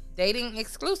 Simple. Dating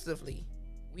exclusively.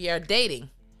 We are dating.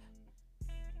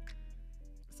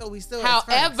 So we still.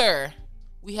 However,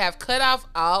 we have cut off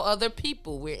all other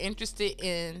people. We're interested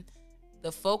in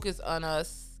the focus on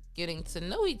us getting to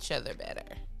know each other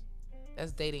better.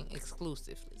 That's dating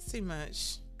exclusively. See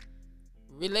much.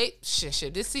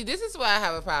 Relationship. This is why I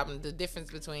have a problem. The difference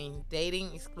between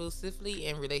dating exclusively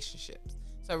and relationships.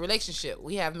 So relationship,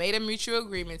 we have made a mutual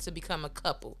agreement to become a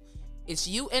couple. It's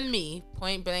you and me,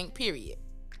 point blank, period.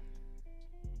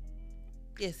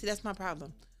 Yeah, see, that's my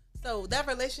problem. So that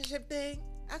relationship thing,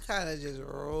 I kind of just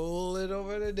roll it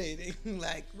over to dating.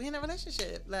 Like, we in a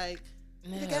relationship. Like,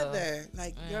 we're together.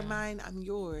 Like, you're mine, I'm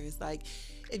yours. Like,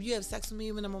 if you have sex with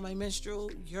me when I'm on my menstrual,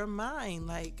 you're mine.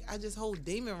 Like, I just whole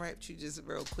demon raped you just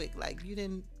real quick. Like, you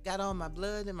didn't got all my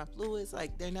blood and my fluids.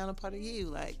 Like, they're now a part of you.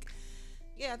 Like,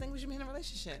 yeah, I think we should be in a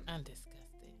relationship. I'm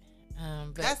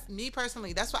disgusted. But that's me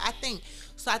personally. That's what I think.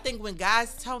 So I think when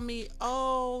guys tell me,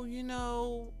 oh, you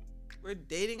know, we're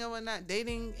dating or whatnot,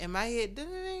 dating, in my head,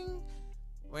 ding,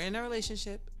 we're in a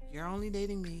relationship. You're only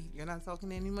dating me. You're not talking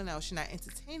to anyone else. You're not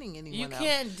entertaining anyone else. You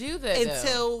can't do that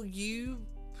until you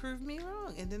prove me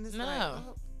wrong. And then it's like,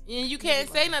 oh, and you can't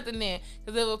say nothing then.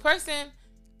 Because if a person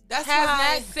has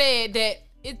not said that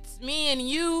it's me and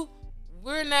you,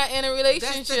 we're not in a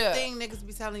relationship. That's the thing, niggas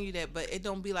be telling you that, but it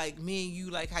don't be like me and you,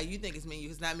 like how you think it's me and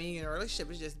you. It's not me and you in a relationship.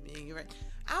 It's just me and you, right?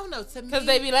 I don't know. To me, because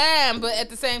they be lying, but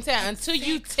at the same time, until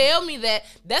you tell me that,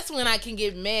 that's when I can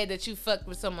get mad that you fucked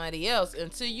with somebody else.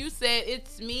 Until you said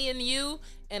it's me and you,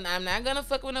 and I'm not gonna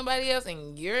fuck with nobody else,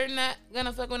 and you're not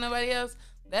gonna fuck with nobody else,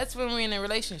 that's when we're in a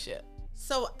relationship.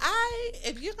 So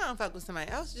if you're gonna fuck with somebody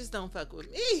else, just don't fuck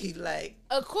with me. Like,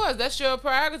 of course, that's your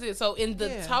prerogative. So in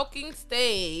the talking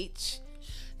stage.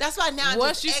 That's why now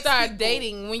once you start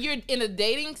dating, when you're in a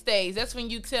dating stage, that's when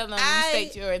you tell them you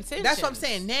state your intentions. That's what I'm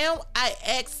saying. Now I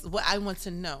ask what I want to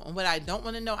know, and what I don't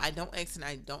want to know, I don't ask, and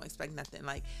I don't expect nothing.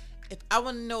 Like if I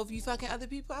want to know if you fucking other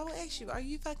people, I will ask you, are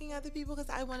you fucking other people? Because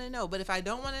I want to know. But if I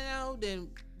don't want to know, then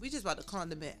we just about to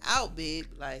condiment out, babe.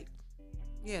 Like,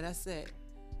 yeah, that's it.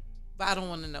 But I don't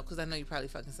want to know because I know you probably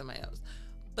fucking somebody else.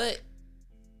 But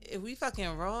if we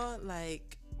fucking raw,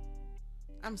 like,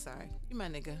 I'm sorry, you my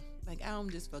nigga. Like, I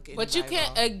don't just fucking. But you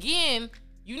can't raw. Again.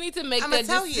 You need to make I'ma that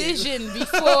tell decision you.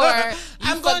 before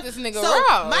you fuck this nigga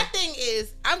raw. My thing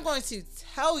is, I'm going to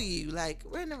tell you, like,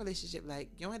 we're in a relationship.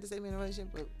 Like, you don't have to say we're in a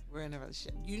relationship, but we're in a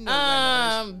relationship. You know,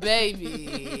 we're in a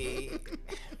baby.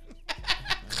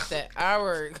 That R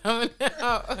word coming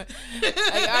out.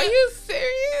 Like, are you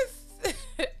serious?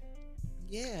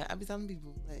 Yeah, I be telling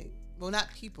people, like, well,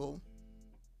 not people,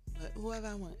 but whoever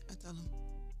I want, I tell them.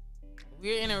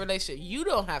 We're in a relationship. You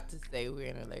don't have to say we're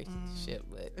in a relationship,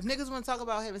 but if niggas want to talk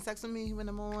about having sex with me when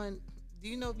I'm on, do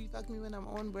you know if you fuck me when I'm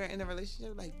on, we're in a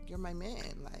relationship? Like, you're my man.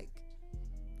 Like,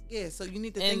 yeah. So you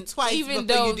need to think twice. Even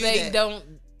before though you do they that. don't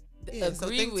yeah, agree so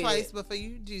think with twice it, before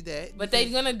you do that. but they're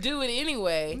gonna do it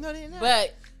anyway. No, they're not.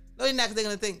 But no, they're not. Because they're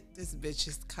gonna think this bitch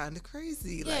is kind of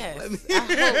crazy. yes, Like, let me. I hope.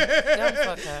 Don't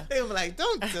fuck her. They were like,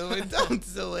 don't do it,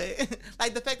 don't do it.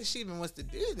 Like the fact that she even wants to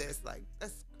do this, like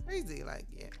that's crazy. Like,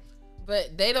 yeah.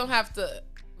 But they don't have to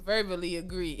verbally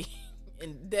agree.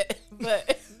 And that,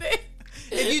 but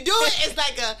if you do it, it's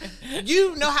like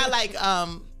you know how like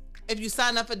if you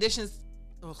sign up for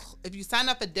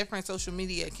different social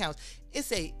media accounts,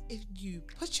 it's if you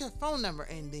put your phone number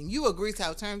in, then you agree to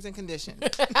our terms and conditions.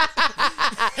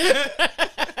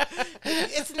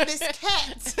 It's Miss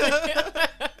Cat.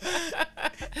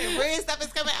 And red stuff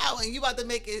is coming out, and you about to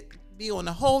make it be on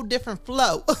a whole different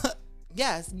flow.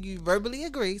 Yes, you verbally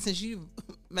agree since you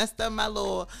messed up my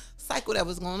little cycle that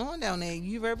was going on down there.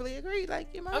 You verbally agree, like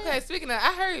you're my okay. man. Speaking of,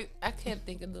 I can't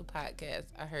think of the podcast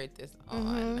I heard this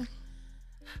on,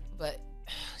 but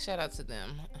shout out to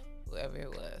them, whoever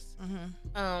it was.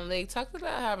 They talked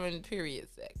about having period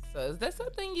sex. So is that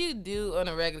something you do on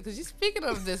a regular? Because you're speaking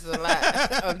of this a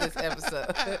lot on this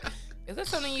episode. Is that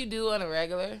something you do on a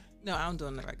regular? No, I don't do it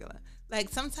on the regular. Like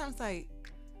sometimes, like.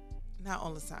 Not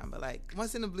all the time, but like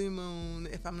once in a blue moon,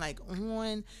 if I'm like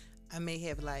on, I may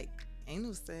have like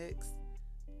anal sex.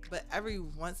 But every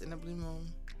once in a blue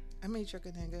moon, I may trick a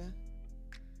nigga.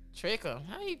 Trick him?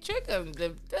 How you trick him? The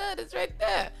dud is right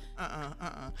there.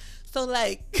 So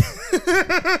like,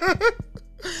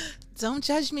 don't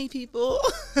judge me, people.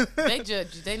 They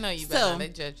judge you. They know you better. So, they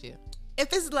judge you.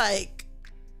 If it's like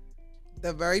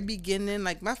the very beginning,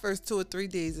 like my first 2 or 3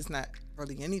 days, it's not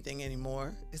really anything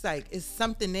anymore. It's like it's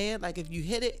something there. Like if you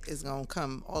hit it, it's gonna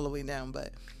come all the way down.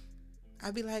 But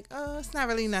I'd be like, oh, it's not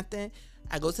really nothing.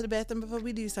 I go to the bathroom before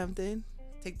we do something.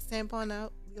 Take the tampon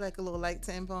out, be like a little light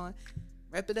tampon,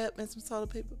 wrap it up in some toilet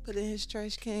paper, put it in his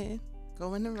trash can,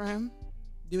 go in the room,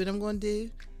 do what I'm gonna do.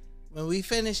 When we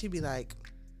finish, he'd be like,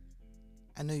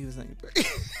 I know you was on your break.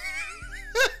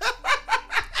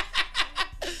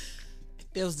 It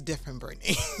feels different,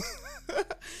 Brittany.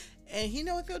 And he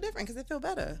know it feel different because it feel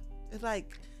better. It's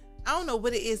like, I don't know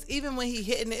what it is. Even when he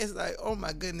hitting it, it's like, oh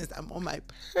my goodness, I'm on my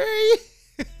period.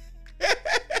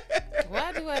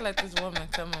 Why do I let this woman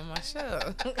come on my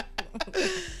show?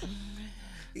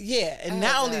 Yeah, and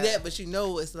not only that, but you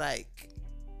know it's like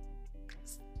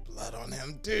it's blood on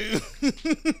him too.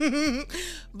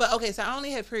 But okay, so I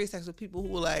only had period sex with people who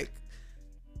were like,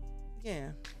 yeah.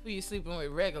 Who you sleeping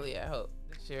with regularly, I hope.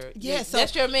 So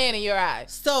that's your man in your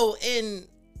eyes. So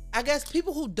I guess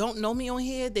people who don't know me on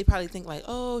here, they probably think like,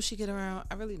 oh, she get around.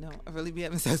 I really don't. I really be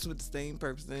having sex with the same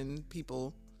person,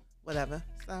 people, whatever.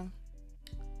 So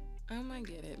I might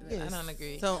get it, but yes. I don't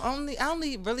agree. So I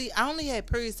only had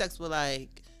period sex with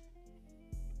like,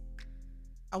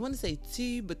 I want to say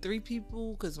 2, but 3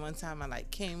 people. Because one time I like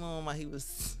came on while he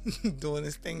was doing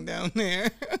his thing down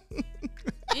there.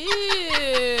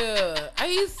 Ew. Are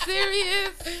you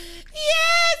serious?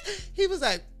 Yes. He was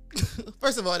like,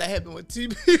 first of all, that happened with 2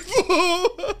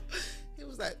 people. He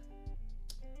was like,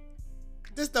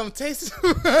 this don't taste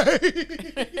right.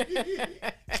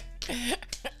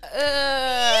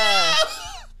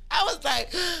 I was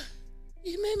like,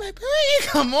 you made my period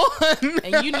come on.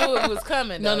 And you knew it was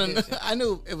coming. No. I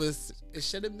knew it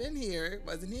should have been here. It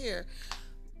wasn't here.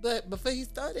 But before he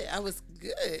started, I was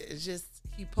good. It's just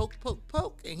he poke,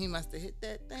 and he must have hit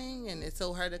that thing, and it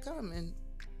told her to come, and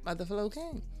Mother Flo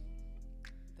came.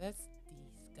 That's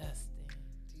disgusting.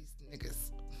 These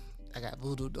niggas, I got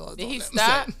voodoo dolls. Did on he them,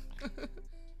 stop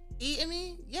eating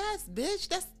me? Yes, bitch.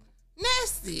 That's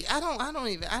nasty. I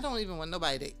don't even want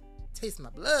nobody to taste my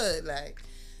blood. Like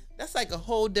that's like a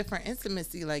whole different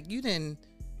intimacy. Like you didn't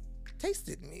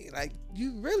tasted me. Like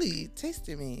you really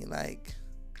tasted me. Like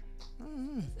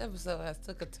This episode has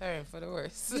took a turn for the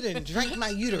worse. You didn't drink my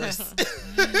uterus.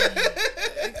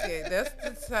 Okay, that's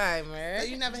the timer. So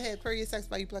you never had period sex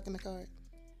while you plucking the card?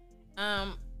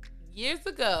 Years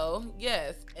ago,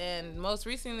 yes, and most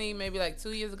recently, maybe like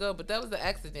 2 years ago. But that was an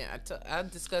accident. I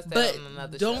discussed that on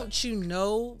another show. Don't you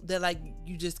know that like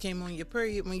you just came on your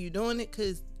period when you're doing it?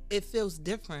 Because it feels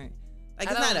different. Like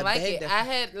it's not a bad difference. I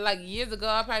had like years ago.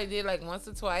 I probably did like once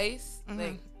or twice.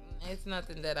 Like it's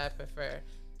nothing that I prefer.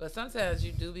 But sometimes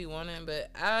you do be wanting. But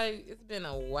it's been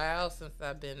a while since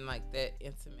I've been like that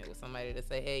intimate with somebody to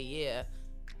say, hey, yeah,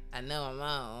 I know I'm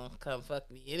on. Come fuck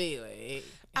me anyway.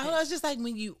 I was just like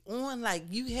when you on, like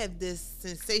you have this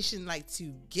sensation like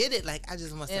to get it. Like I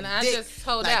just want some and I dick. just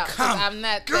told like, out because I'm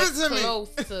not that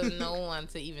close to no one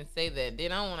to even say that.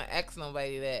 Then I don't want to ask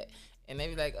nobody that. And they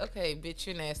be like, okay, bitch,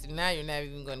 you're nasty. Now you're not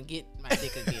even going to get my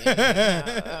dick again.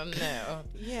 No.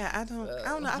 Yeah, I don't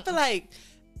know. I feel like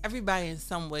everybody in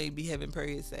some way be having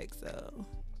period sex, so.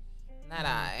 Not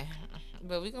I.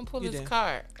 But we going to pull You this do.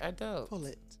 card. I don't. Pull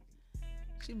it.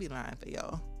 She be lying for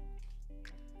y'all.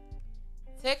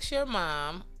 Text your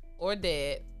mom or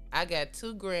dad, I got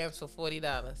 2 grams for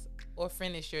 $40. Or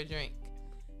finish your drink.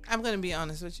 I'm going to be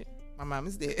honest with you. My mom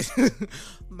is dead.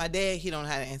 My dad, he don't know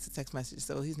how to answer text messages,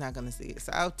 so he's not going to see it.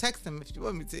 So I'll text him if you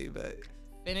want me to, but.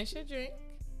 Finish your drink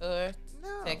or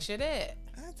text your dad.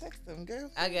 I'll text him,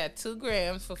 girl. I got 2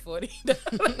 grams for $40.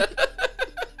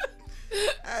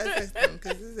 I'll text him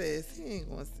because his ass, he ain't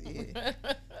going to see it.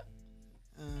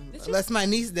 Unless my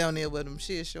niece down there with him,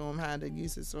 she'll show him how to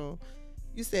use it. So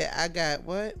you said I got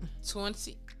what?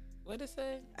 20. What did it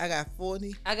say? I got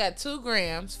 40. I got 2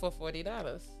 grams for $40. I got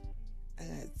 2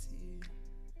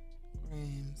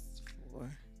 grams for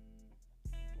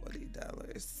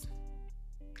 $40.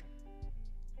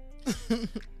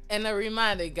 And a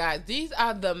reminder, guys, these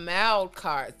are the mild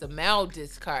cards, the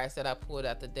mildest cards that I pulled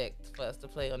out the deck for us to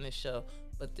play on this show.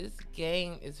 But this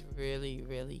game is really,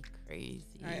 really crazy.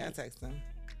 All right, I'll text him.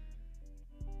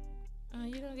 Oh,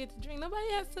 you don't get to drink.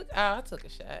 Nobody else took. Oh, I took a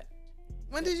shot.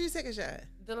 When did you take a shot?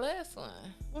 The last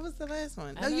one. What was the last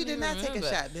one? I No, you don't did even not take a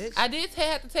remember. shot, bitch. I did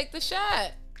have to take the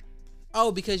shot.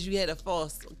 Oh, because you had a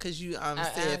false, because you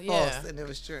said yeah. false and it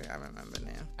was true. I remember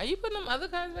now. Are you putting them other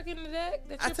cards back in the deck?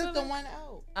 That I you're took the pulling? one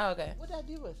out. Oh, okay. What did I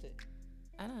do with it?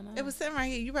 I don't know. It was sitting right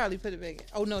here. You probably put it back.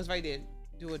 Oh no, it's right there.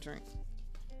 Do a drink.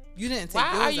 You didn't take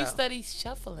Why yours are you out. study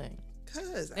shuffling?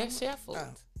 Cause They're shuffled.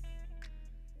 Oh.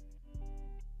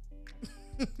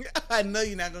 I know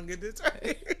you're not gonna get this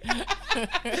right.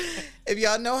 If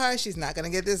y'all know her, she's not gonna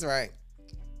get this right.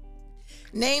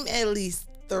 Name at least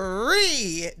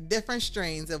 3 different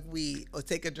strains of weed or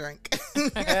take a drink.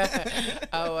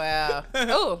 Oh wow.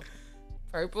 Oh,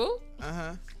 purple.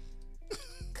 Uh-huh.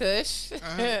 Kush.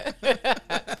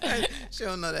 She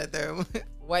don't know that third one.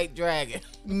 White dragon.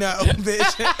 No,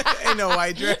 bitch. Ain't no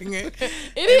white dragon.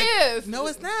 It is. No,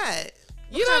 it's not.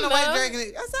 You What kind don't of white know. dragon?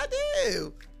 Yes, I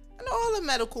do. I know all the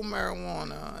medical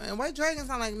marijuana, and white dragons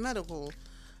sound like medical.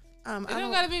 It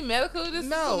don't gotta be medical. This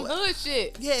is some hood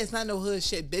shit. Yeah, it's not no hood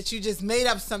shit, bitch. You just made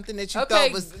up something that you Okay,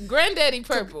 thought was. Granddaddy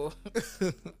purple.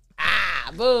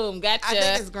 Boom, gotcha. I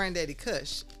think it's Granddaddy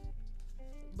Kush.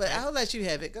 But I'll let you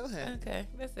have it. Go ahead. Okay,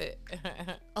 that's it.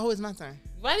 Oh, it's my turn.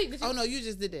 Why did you? Oh no, you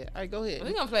just did that. All right, go ahead.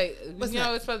 We're gonna play. What's you know,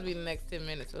 next? it's supposed to be the next 10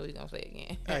 minutes, so we're gonna play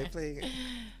again. All right, play again.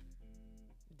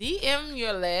 DM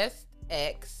your last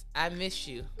ex, I miss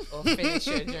you, or finish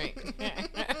your drink.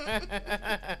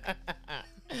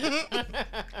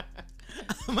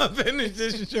 I'm gonna finish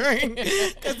this drink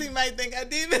because he might think I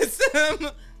did miss him.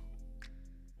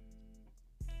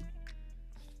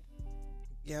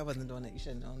 Yeah, I wasn't doing that. You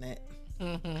should have known that.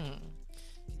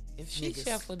 If she Niggas.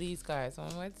 shuffle these cards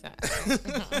one more time.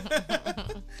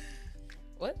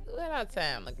 what our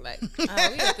time look like? We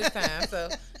at this time, so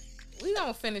we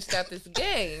gonna finish out this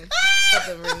game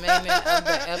for the remaining of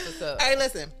the episode. All right,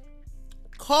 listen.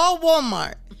 Call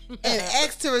Walmart and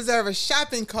ask to reserve a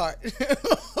shopping cart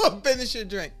or finish your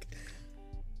drink.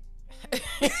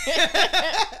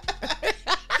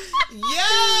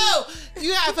 Yo,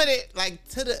 you gotta put it like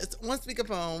to the one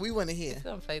speakerphone. We want to hear. It's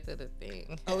gonna play through the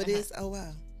thing. Oh, it is. Oh wow.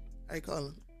 All right, call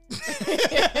him.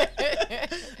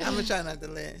 I'm gonna try not to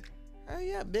laugh.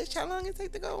 Hurry up, bitch. How long it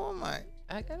take to go Walmart?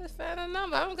 I gotta find a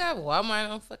number. I don't got Walmart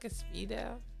on fucking speed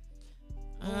dial.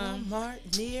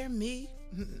 Walmart near me.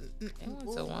 It went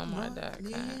to Walmart.com.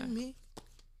 Near me.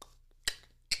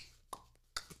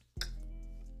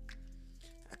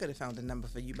 I could have found a number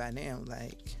for you by now.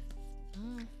 Like,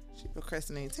 she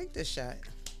procrastinating. Take this shot.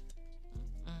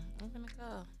 I'm gonna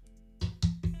call.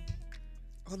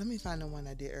 Oh, let me find the one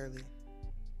I did earlier.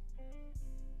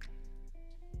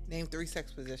 Name 3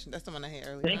 sex positions. That's the one I had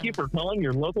earlier. Thank you for calling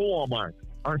your local Walmart.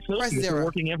 Our associates are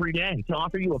working every day to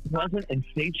offer you a pleasant and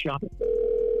safe shopping.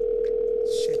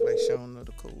 Shit, like showing all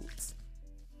the codes.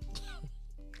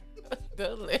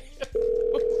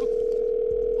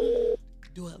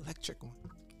 Do an electric one.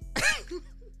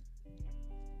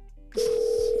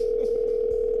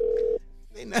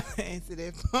 They never answer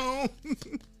their phone.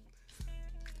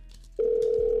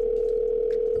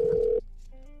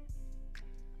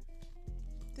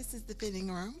 This is the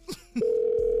fitting room.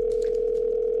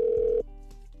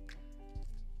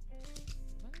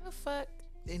 What the fuck?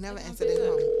 They never answer their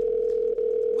phone.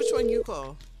 Which one you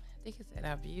call? I think it's at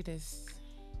Arbutus.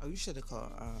 Oh, you should have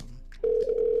called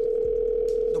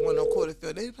the one on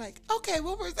Quarterfield. They'd be like, okay,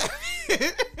 what was that?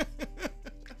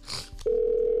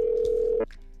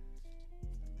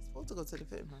 Supposed to go to the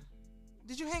fitting room.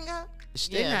 Did you hang up?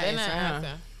 Yeah, they're not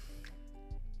answering.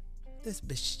 This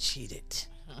bitch cheated.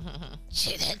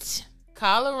 Cheated.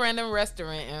 Call a random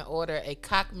restaurant and order a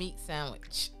Cockmeat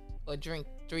Sandwich or drink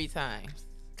 3 times.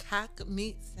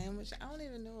 Cockmeat Sandwich? I don't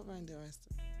even know a random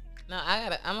restaurant. No,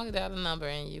 I'm gonna dial the number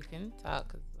and you can talk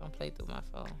because I'm playing through my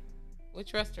phone.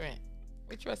 Which restaurant?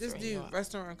 This dude,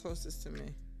 restaurant closest to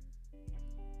me.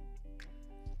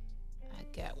 I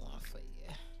got one for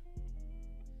you.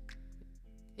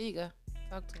 Here you go.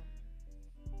 Talk to him.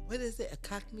 What is it? A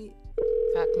Cockmeat?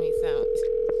 Cockmeat Sandwich.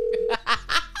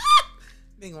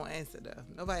 They ain't gonna answer though.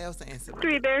 Nobody else will answer.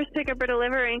 3 Bears pickup or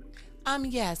delivery.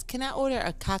 Yes. Can I order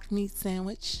a Cockmeat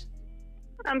sandwich?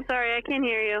 I'm sorry, I can't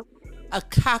hear you. A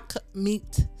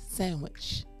Cockmeat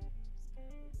sandwich.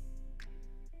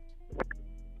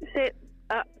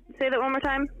 Say that one more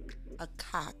time. A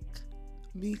cock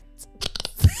meat.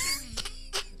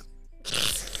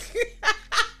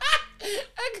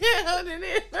 I can't hold it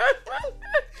in.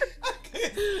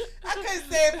 I couldn't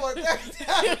say it for a third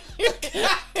time.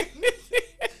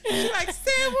 She's like,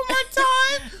 say it one more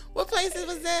time. What place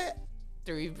was that?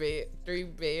 3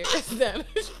 Bears down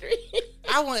the street.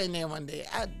 I went in there one day.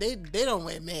 They don't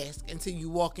wear masks until you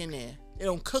walk in there. They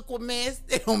don't cook with masks.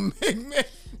 They don't make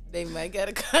masks. They might got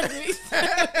a Cockmeat.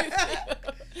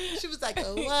 She was like,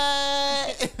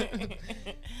 what?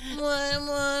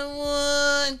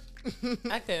 111.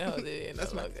 I couldn't hold it in.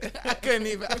 That's my good. I couldn't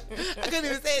even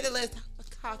say it the last time. A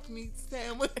Cockmeat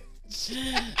sandwich. It's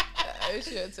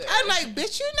your turn. I'm like,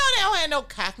 bitch, you know they don't have no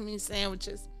Cockmeat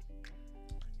sandwiches.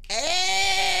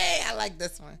 Hey, I like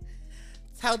this one.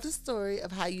 Tell the story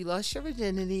of how you lost your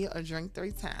virginity or drink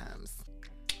 3 times.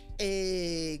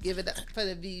 Hey, give it up for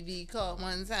the VV call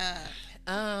one time.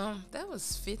 That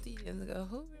was 50 years ago.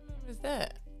 Who remembers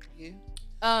that? You.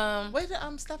 Where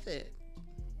did stuff it?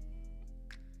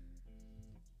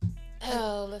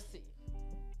 Oh, let's see.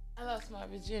 I lost my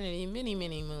virginity many,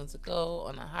 many moons ago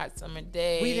on a hot summer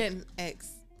day. We didn't ask.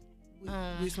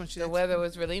 We just want you the weather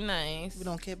was really nice. We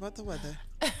don't care about the weather.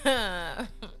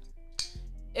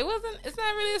 It's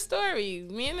not really a story.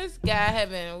 Me and this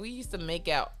guy we used to make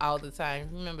out all the time.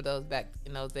 Remember those back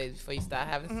in those days before you start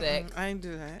having sex? I ain't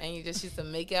do that. And you just used to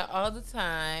make out all the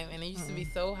time. And it used to be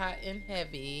so hot and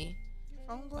heavy. Your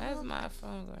phone going Why is off? my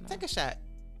phone going off? Take a shot.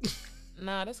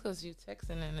 Nah, that's because you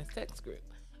texting in a text group.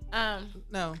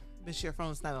 No, but your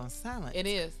phone's not on silent. It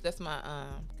is. That's my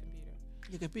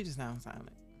computer. Your computer's not on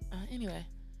silent. Anyway.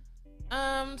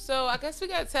 So I guess we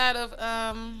got tired of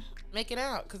making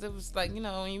out because it was like,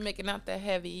 when you're making out that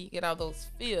heavy, you get all those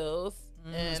feels.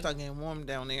 And start getting warm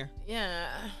down there. Yeah.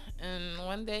 And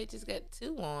one day it just got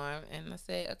too warm. And I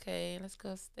said, okay, let's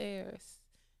go upstairs.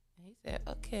 And he said,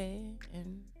 okay.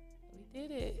 And we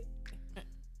did it.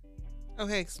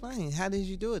 Okay, explain. How did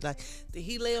you do it? Like, did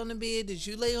he lay on the bed? Did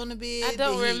you lay on the bed? I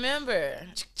don't remember.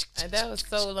 That was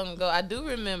so long ago. I do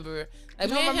remember. Like,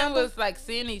 me and him was like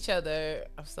seeing each other.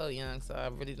 I'm so young, so I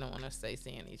really don't want to say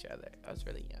seeing each other. I was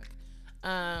really young.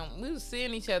 We was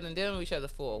seeing each other and dealing with each other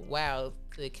for a while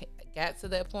till it got to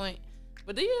that point.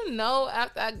 But do you know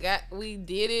after we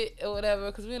did it or whatever,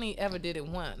 because we only ever did it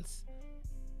once,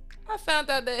 I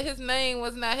found out that his name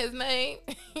was not his name.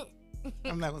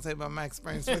 I'm not gonna say about my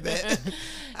experience with that.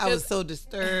 I was so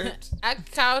disturbed. I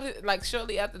called it like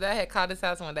shortly after that. I had called his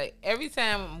house one day. Every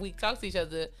time we talked to each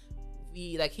other,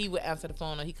 he would answer the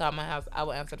phone, or he called my house. I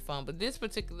would answer the phone. But this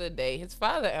particular day, his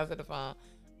father answered the phone.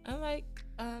 I'm like,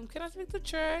 can I speak to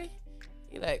Trey?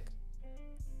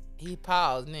 He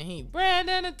paused and then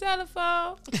Brandon, the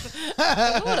telephone. Who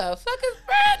the fuck is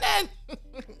Brandon?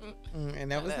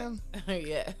 And that was him?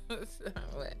 Yeah.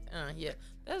 Yeah.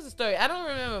 That's the story. I don't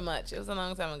remember much. It was a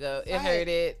long time ago. It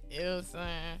hurted. You know what I'm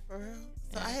saying? For real?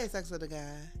 So I had sex with a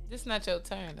guy. This not your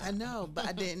turn, though. I know, but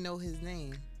I didn't know his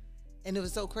name. And it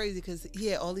was so crazy because he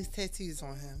had all these tattoos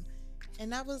on him.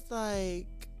 And I was like,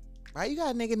 why you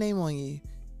got a nigga name on you?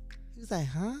 He was like,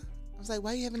 huh? I was like,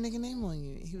 why you have a nigga name on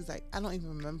you? He was like, I don't even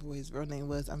remember what his real name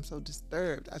was. I'm so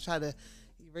disturbed. I try to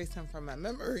erase him from my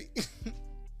memory.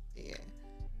 Yeah.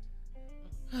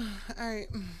 All right.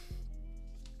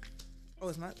 Oh,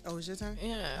 it's your turn?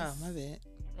 Yeah. Oh, my bad.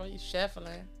 Oh, you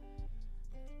shuffling.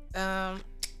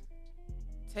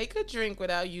 Take a drink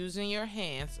without using your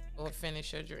hands or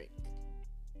finish your drink.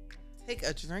 Take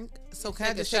a drink? So can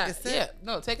I just take take a sip? Yeah,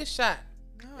 no, take a shot.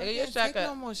 No, Take I your can't shot take cup.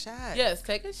 no more shots. Yes,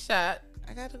 take a shot.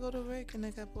 I got to go to work in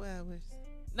a couple hours.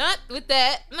 Not with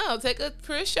that. No, take a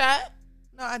pure shot.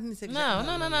 No, I need to take a No.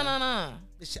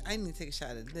 I need to take a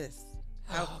shot of this.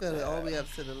 I'll fill it all the way up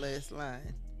to the last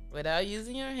line. Without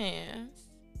using your hands.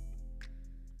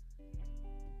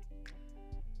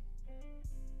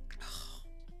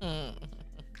 I've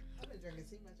been drinking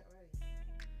too much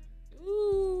already.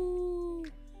 Ooh.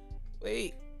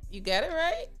 Wait, you got it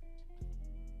right?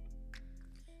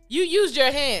 You used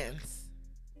your hands.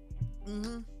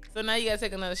 Mm-hmm. So now you gotta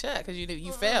take another shot because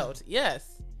you failed.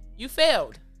 Yes. You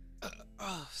failed.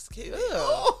 Oh, excuse me.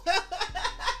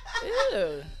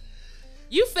 Ew.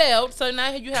 You failed, so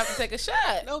now you have to take a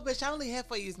shot. No, bitch, I only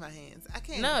halfway use my hands. I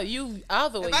can't. No, you all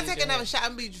the way. If I take another shot, I'm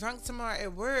gonna be drunk tomorrow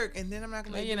at work, and then I'm not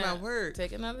gonna do my work.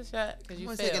 Take another shot because you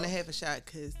I'm failed. taking a half a shot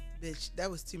because, bitch,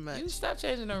 that was too much. You stop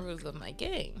changing the rules of my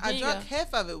game. I drank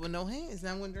half of it with no hands.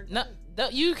 Now I'm gonna drink. No,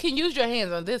 you can use your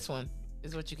hands on this one.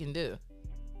 Is what you can do.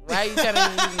 Why are you trying to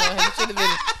use no hands? You should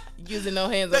have been using no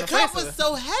hands on the cup first was one.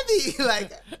 so heavy.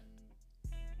 Like,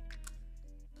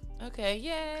 okay,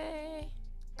 yay.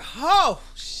 oh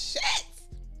shit.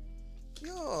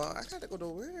 Yo, I gotta go to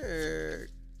work.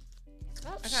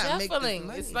 Stop I gotta make this shuffling.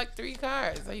 money. It's like 3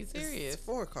 cards. Are you serious? It's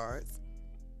 4 cards.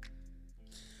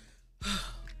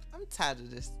 I'm tired of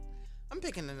this. I'm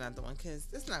picking another one because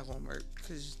it's not gonna work.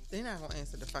 Because they're not gonna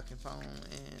answer the fucking phone.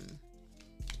 And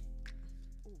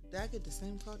ooh, did I get the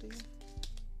same card again?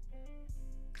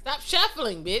 Stop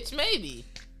shuffling, bitch. Maybe.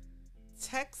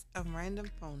 Text a random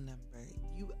phone number.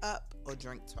 You up or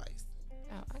drink twice.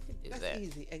 Oh, I could do That's that.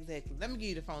 easy. Exactly. Let me give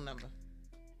you the phone number.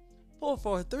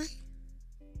 443.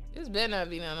 This better not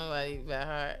be nobody by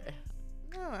heart.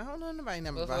 No, I don't know nobody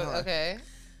number by heart. Okay.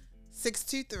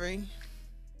 623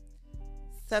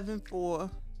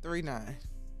 7439.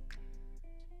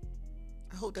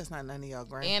 I hope that's not none of y'all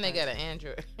grandparents. And they got an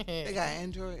Android. They got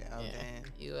Android? Oh, Yeah. damn.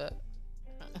 You up?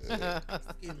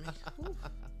 Excuse me. Whew.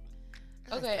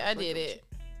 Okay, I did it.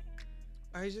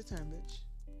 All right, it's your turn, bitch.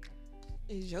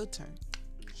 It's your turn.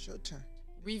 It's your turn.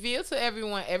 Reveal to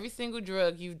everyone every single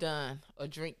drug you've done or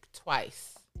drink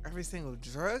twice. Every single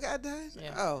drug I done?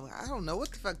 Yeah. Oh, I don't know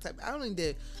what the fuck type. I only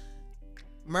did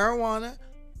marijuana,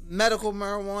 medical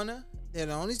marijuana. They're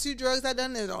the only 2 drugs I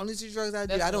done. They're the only 2 drugs I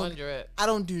do. That's one drug. I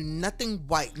don't do nothing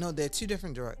white. No, they're 2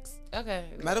 different drugs. Okay.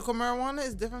 Medical marijuana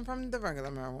is different from the regular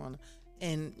marijuana.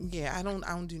 And yeah, I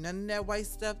don't do none of that white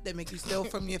stuff that make you steal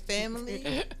from your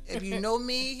family. If you know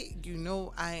me, you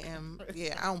know I am.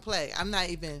 Yeah, I don't play. I'm not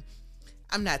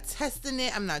testing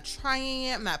it. I'm not trying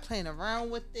it. I'm not playing around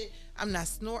with it. I'm not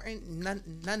snorting. None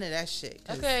of that shit.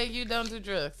 Okay, you don't do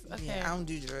drugs. Okay. Yeah, I don't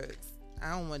do drugs. I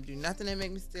don't want to do nothing that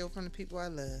make me steal from the people I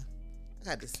love. I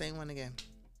got the same one again.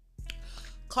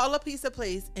 Call a pizza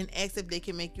place and ask if they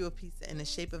can make you a pizza in the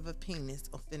shape of a penis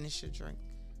or finish your drink.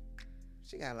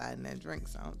 She got a lot in that drink,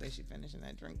 so I don't think she finishing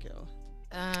that drink, yo.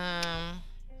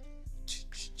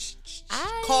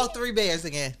 Call 3 Bears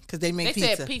again, because they make pizza.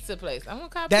 They said pizza place. I'm gonna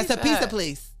call That's Pizza a pizza Hut.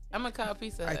 place. I'm gonna call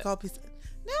Pizza All right, Hut. call pizza.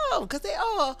 No, because they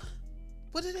all.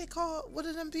 What do they call? What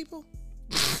are them people?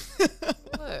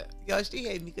 What? Yo, she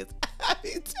hate me because I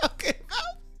be talking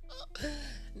about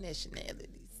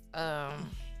nationalities.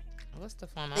 What's the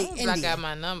phone? Hey, I don't block India. out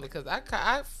my number because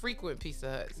I frequent Pizza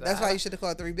Hut. So That's why you should have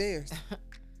called 3 Bears.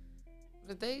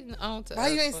 But they own to Why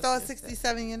us you ain't for start this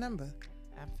 67 your number?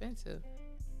 I'm finna.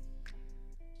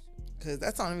 Because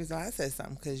that's the only reason I said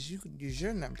something, because you could use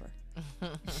your number.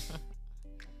 Can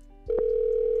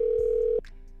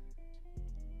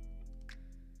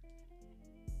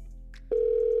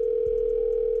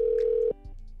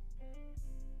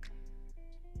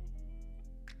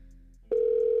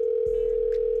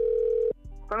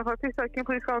you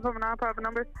please call from a non-private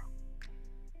number?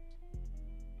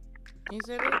 You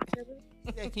said it?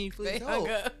 Yeah, can you They please hung hold?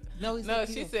 up. No, he No,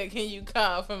 said she said, "Can you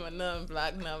call from a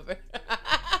non-block number?"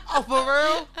 Oh, for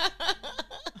real?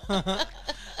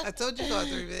 I told you call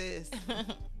 3 Bears.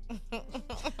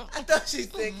 I thought she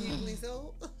said, can you please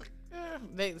hold?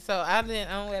 So I don't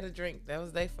have to drink. That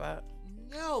was their fault.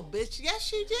 No, bitch.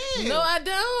 Yes, you did. No, I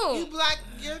don't. You blocked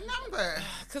your number.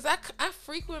 Cause I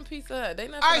frequent Pizza Hut. They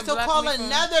not. All right, finna so block call me from-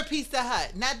 another Pizza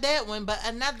Hut. Not that one, but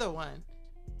another one.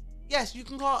 Yes, you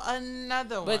can call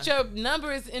another one. But your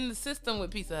number is in the system with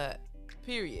Pizza Hut.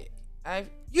 Period.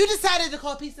 You decided to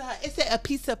call Pizza Hut. It said a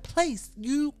pizza place.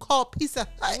 You call Pizza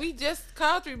Hut. We just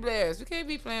called Three Blairs. We can't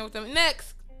be playing with them.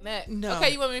 Next. No.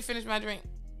 Okay, you want me to finish my drink?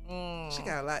 She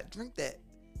got a lot. Drink that.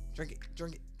 Drink it.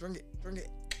 Drink it. Drink it. Drink it.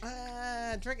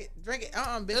 Drink it. Drink it.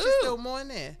 Bitch, there's still more in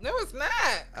there. No, it's not.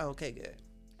 Oh, okay, good.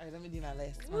 All right, let me do my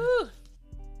last one. Woo.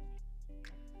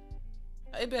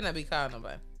 It better not be called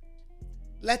nobody.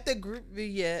 Let the group view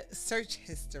your search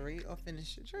history or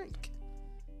finish your drink.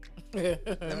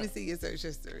 Let me see your search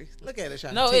history. Look at it.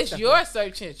 No, it's your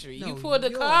search history. No, you pulled the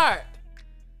card.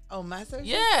 Oh, my search?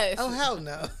 Yes. Oh, hell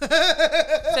no.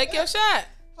 Take your shot.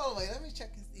 Hold on, wait. Let me check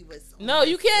and see what's on. No,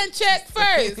 you can't check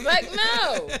first. Like,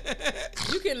 no.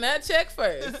 You cannot check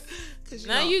first.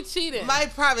 Now you cheating. My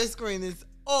private screen is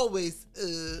always,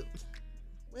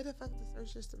 where the fuck the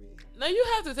search history is? No, you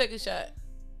have to take a shot.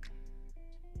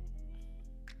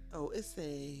 Oh, it's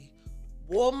a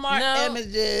Walmart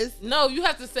images. No, you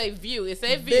have to say view. It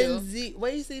says view.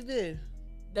 Where you see view?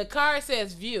 The card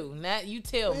says view. Not you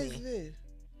tell Where's me. View?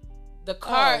 The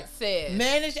card says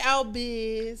manage our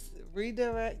biz.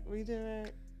 Redirect. I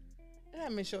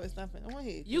gotta make sure it's nothing. I want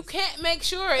to hear. You can't make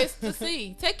sure it's to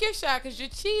see. Take your shot because you're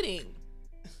cheating.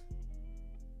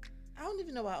 I don't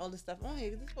even know why all this stuff on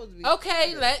here. It's supposed to be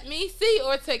okay. Let me see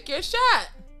or take your shot. I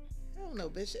don't know,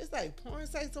 bitch. It's like porn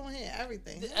sites on here.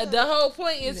 Everything. The whole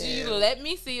point is for you to let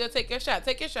me see or take your shot.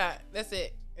 Take your shot. That's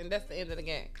it, and that's the end of the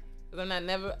game. Because I'm not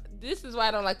never. This is why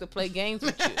I don't like to play games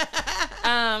with you.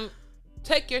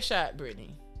 Take your shot,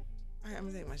 Brittany. All right, I'm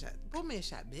gonna take my shot. Pull me a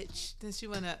shot, bitch. Since you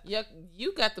wanna.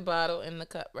 You got the bottle and the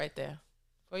cup right there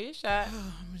for your shot.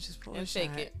 Oh, I'm gonna just pour and a shot.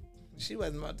 take it. She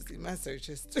wasn't about to see my search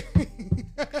history.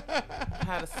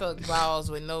 How to suck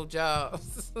balls with no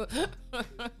jobs.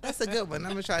 That's a good one.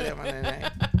 I'm gonna try that one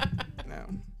tonight. No.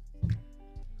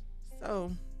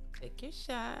 So. Take your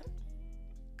shot.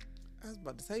 I was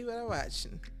about to tell you what I'm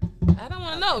watching. I don't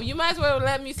want to know. You might as well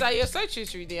let me say your search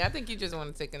history then. I think you just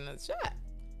want to take another shot.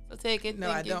 So take it. No,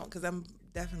 I don't, because I'm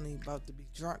definitely about to be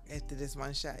drunk after this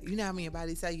one shot. You know how many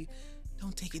bodies tell you,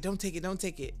 don't take it, don't take it, don't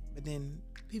take it. But then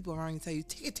people around you tell you,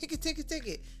 take it, take it, take it, take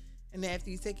it. And then after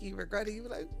you take it, you regret it. You're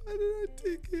like, why did I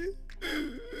take it?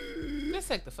 Let's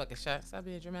take the fucking shot. Stop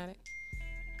being dramatic.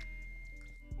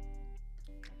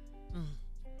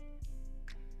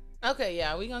 Okay,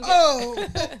 yeah, we gonna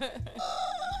get.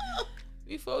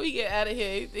 Before we get out of here,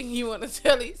 anything you want to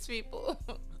tell these people?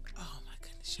 Oh my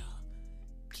goodness, y'all,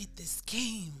 get this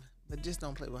game, but just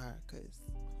don't play with her, cause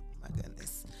oh my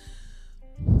goodness.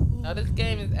 No, this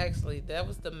game is actually that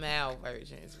was the mild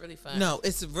version. It's really fun. No,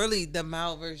 it's really the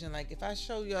mild version. Like if I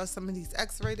show y'all some of these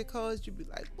X-rated cards, you'd be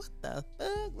like, what the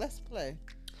fuck? Let's play.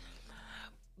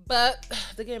 But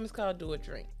the game is called Do a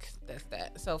Drink. That's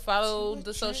that. So follow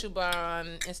the Social Bar on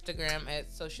Instagram at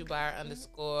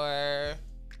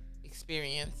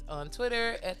socialbar_experience. On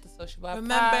Twitter at the Social Bar.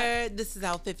 Remember, this is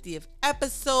our 50th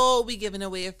episode. We giving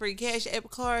away a free Cash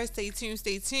App card. Stay tuned.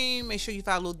 Stay tuned. Make sure you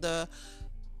follow the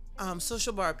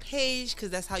Social Bar page, because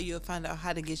that's how you'll find out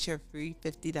how to get your free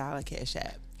 $50 Cash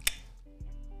App.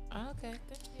 Okay,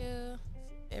 thank you.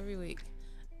 Every week.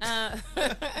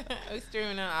 We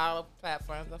streaming on all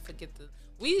platforms. Don't forget to.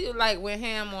 We went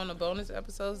ham on the bonus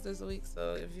episodes this week,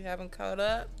 so if you haven't caught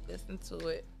up, listen to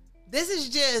it. This is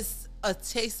just a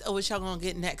taste of what y'all gonna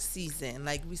get next season.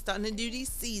 Like we starting to do these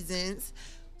seasons,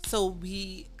 so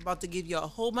we about to give y'all a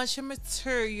whole bunch of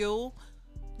material,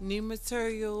 new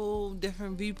material,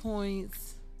 different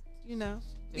viewpoints. You know,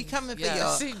 we coming for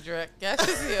y'all. She drunk. Yeah,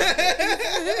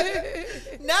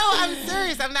 No, I'm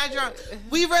serious. I'm not drunk.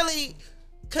 We really.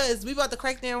 Cause we about to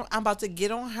crack down. I'm about to get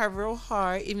on her real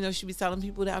hard, even though she be telling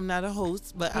people that I'm not a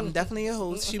host, but I'm definitely a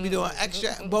host. She be doing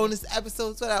extra bonus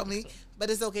episodes without me, but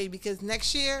it's okay because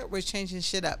next year we're changing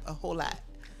shit up a whole lot.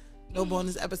 No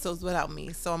bonus episodes without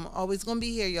me, so I'm always gonna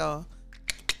be here, y'all.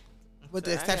 With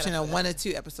the exception of 1 or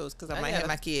 2 episodes, because I might have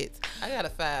my kids. I gotta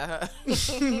fire her.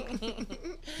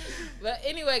 But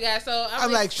anyway, guys, so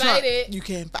I'm Like, excited. you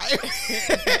can't fire.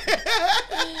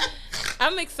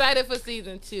 I'm excited for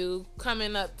season 2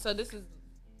 coming up. So this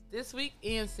week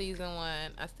in season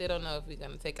 1. I still don't know if we're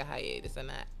gonna take a hiatus or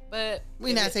not, but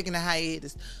we're not taking a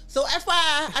hiatus. So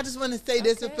FYI, I just want to say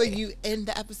this before you end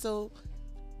the episode.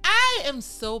 I am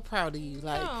so proud of you.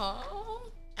 Like,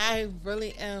 I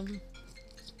really am.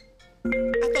 I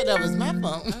thought that was my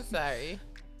phone. I'm sorry.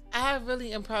 I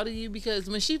really am proud of you because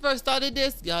when she first started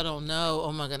this, y'all don't know.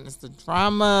 Oh my goodness, the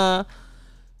drama.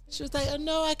 She was like, oh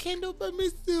no, I can't do it by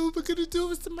myself. I'm going to do it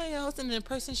with somebody else. And then the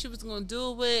person she was going to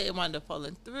do it with, it wound up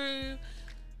falling through.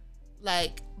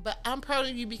 Like, but I'm proud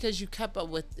of you because you kept up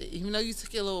with it. Even though you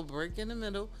took your little break in the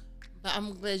middle, But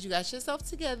I'm glad you got yourself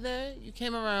together. You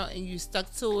came around and you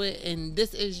stuck to it. And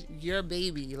this is your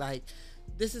baby. Like,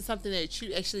 this is something that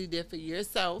you actually did for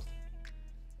yourself.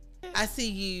 I see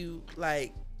you,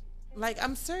 like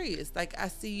I'm serious. Like, I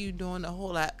see you doing a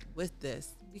whole lot with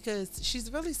this. Because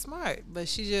she's really smart. But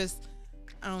she just,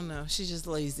 I don't know. She's just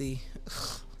lazy.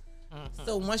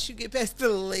 So once you get past the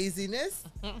laziness,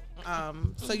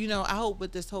 so, you know, I hope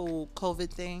with this whole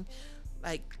COVID thing,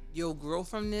 like, you'll grow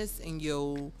from this and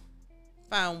you'll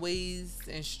find ways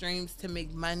and streams to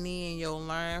make money, and you'll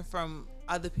learn from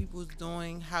other people's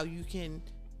doing how you can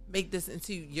make this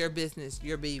into your business,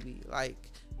 your baby. Like,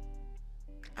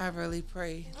 I really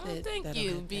pray that. Thank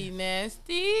you, Be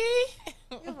Nasty.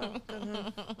 You're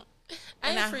welcome. I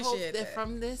appreciate hope that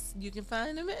from this you can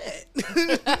find a man.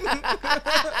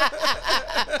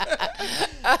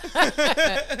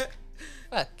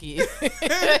 Fuck you.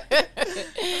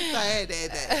 I had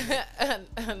that.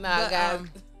 Nah, guys.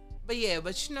 But yeah,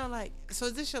 but you know, like, so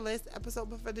is this your last episode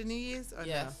before the New Year's? Or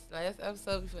Yes, last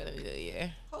episode before the New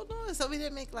Year. Hold on, so we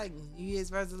didn't make like New Year's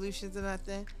resolutions or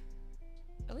nothing?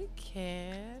 We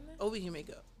can. Oh, we can make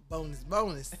a bonus.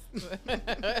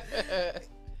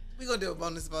 We're gonna do a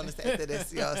bonus after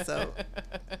this, y'all. So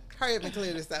hurry up and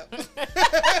clear this out.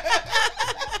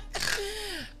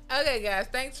 Okay, guys,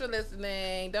 thanks for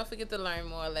listening. Don't forget to learn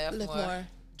more, laugh more.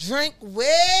 Drink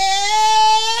way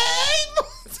more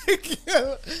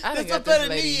tequila. I think That's I what this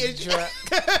lady drunk.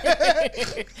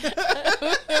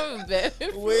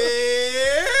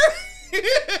 Way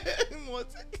more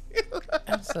tequila.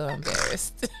 I'm so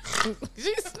embarrassed.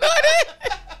 She snorted.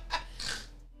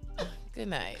 Good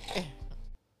night.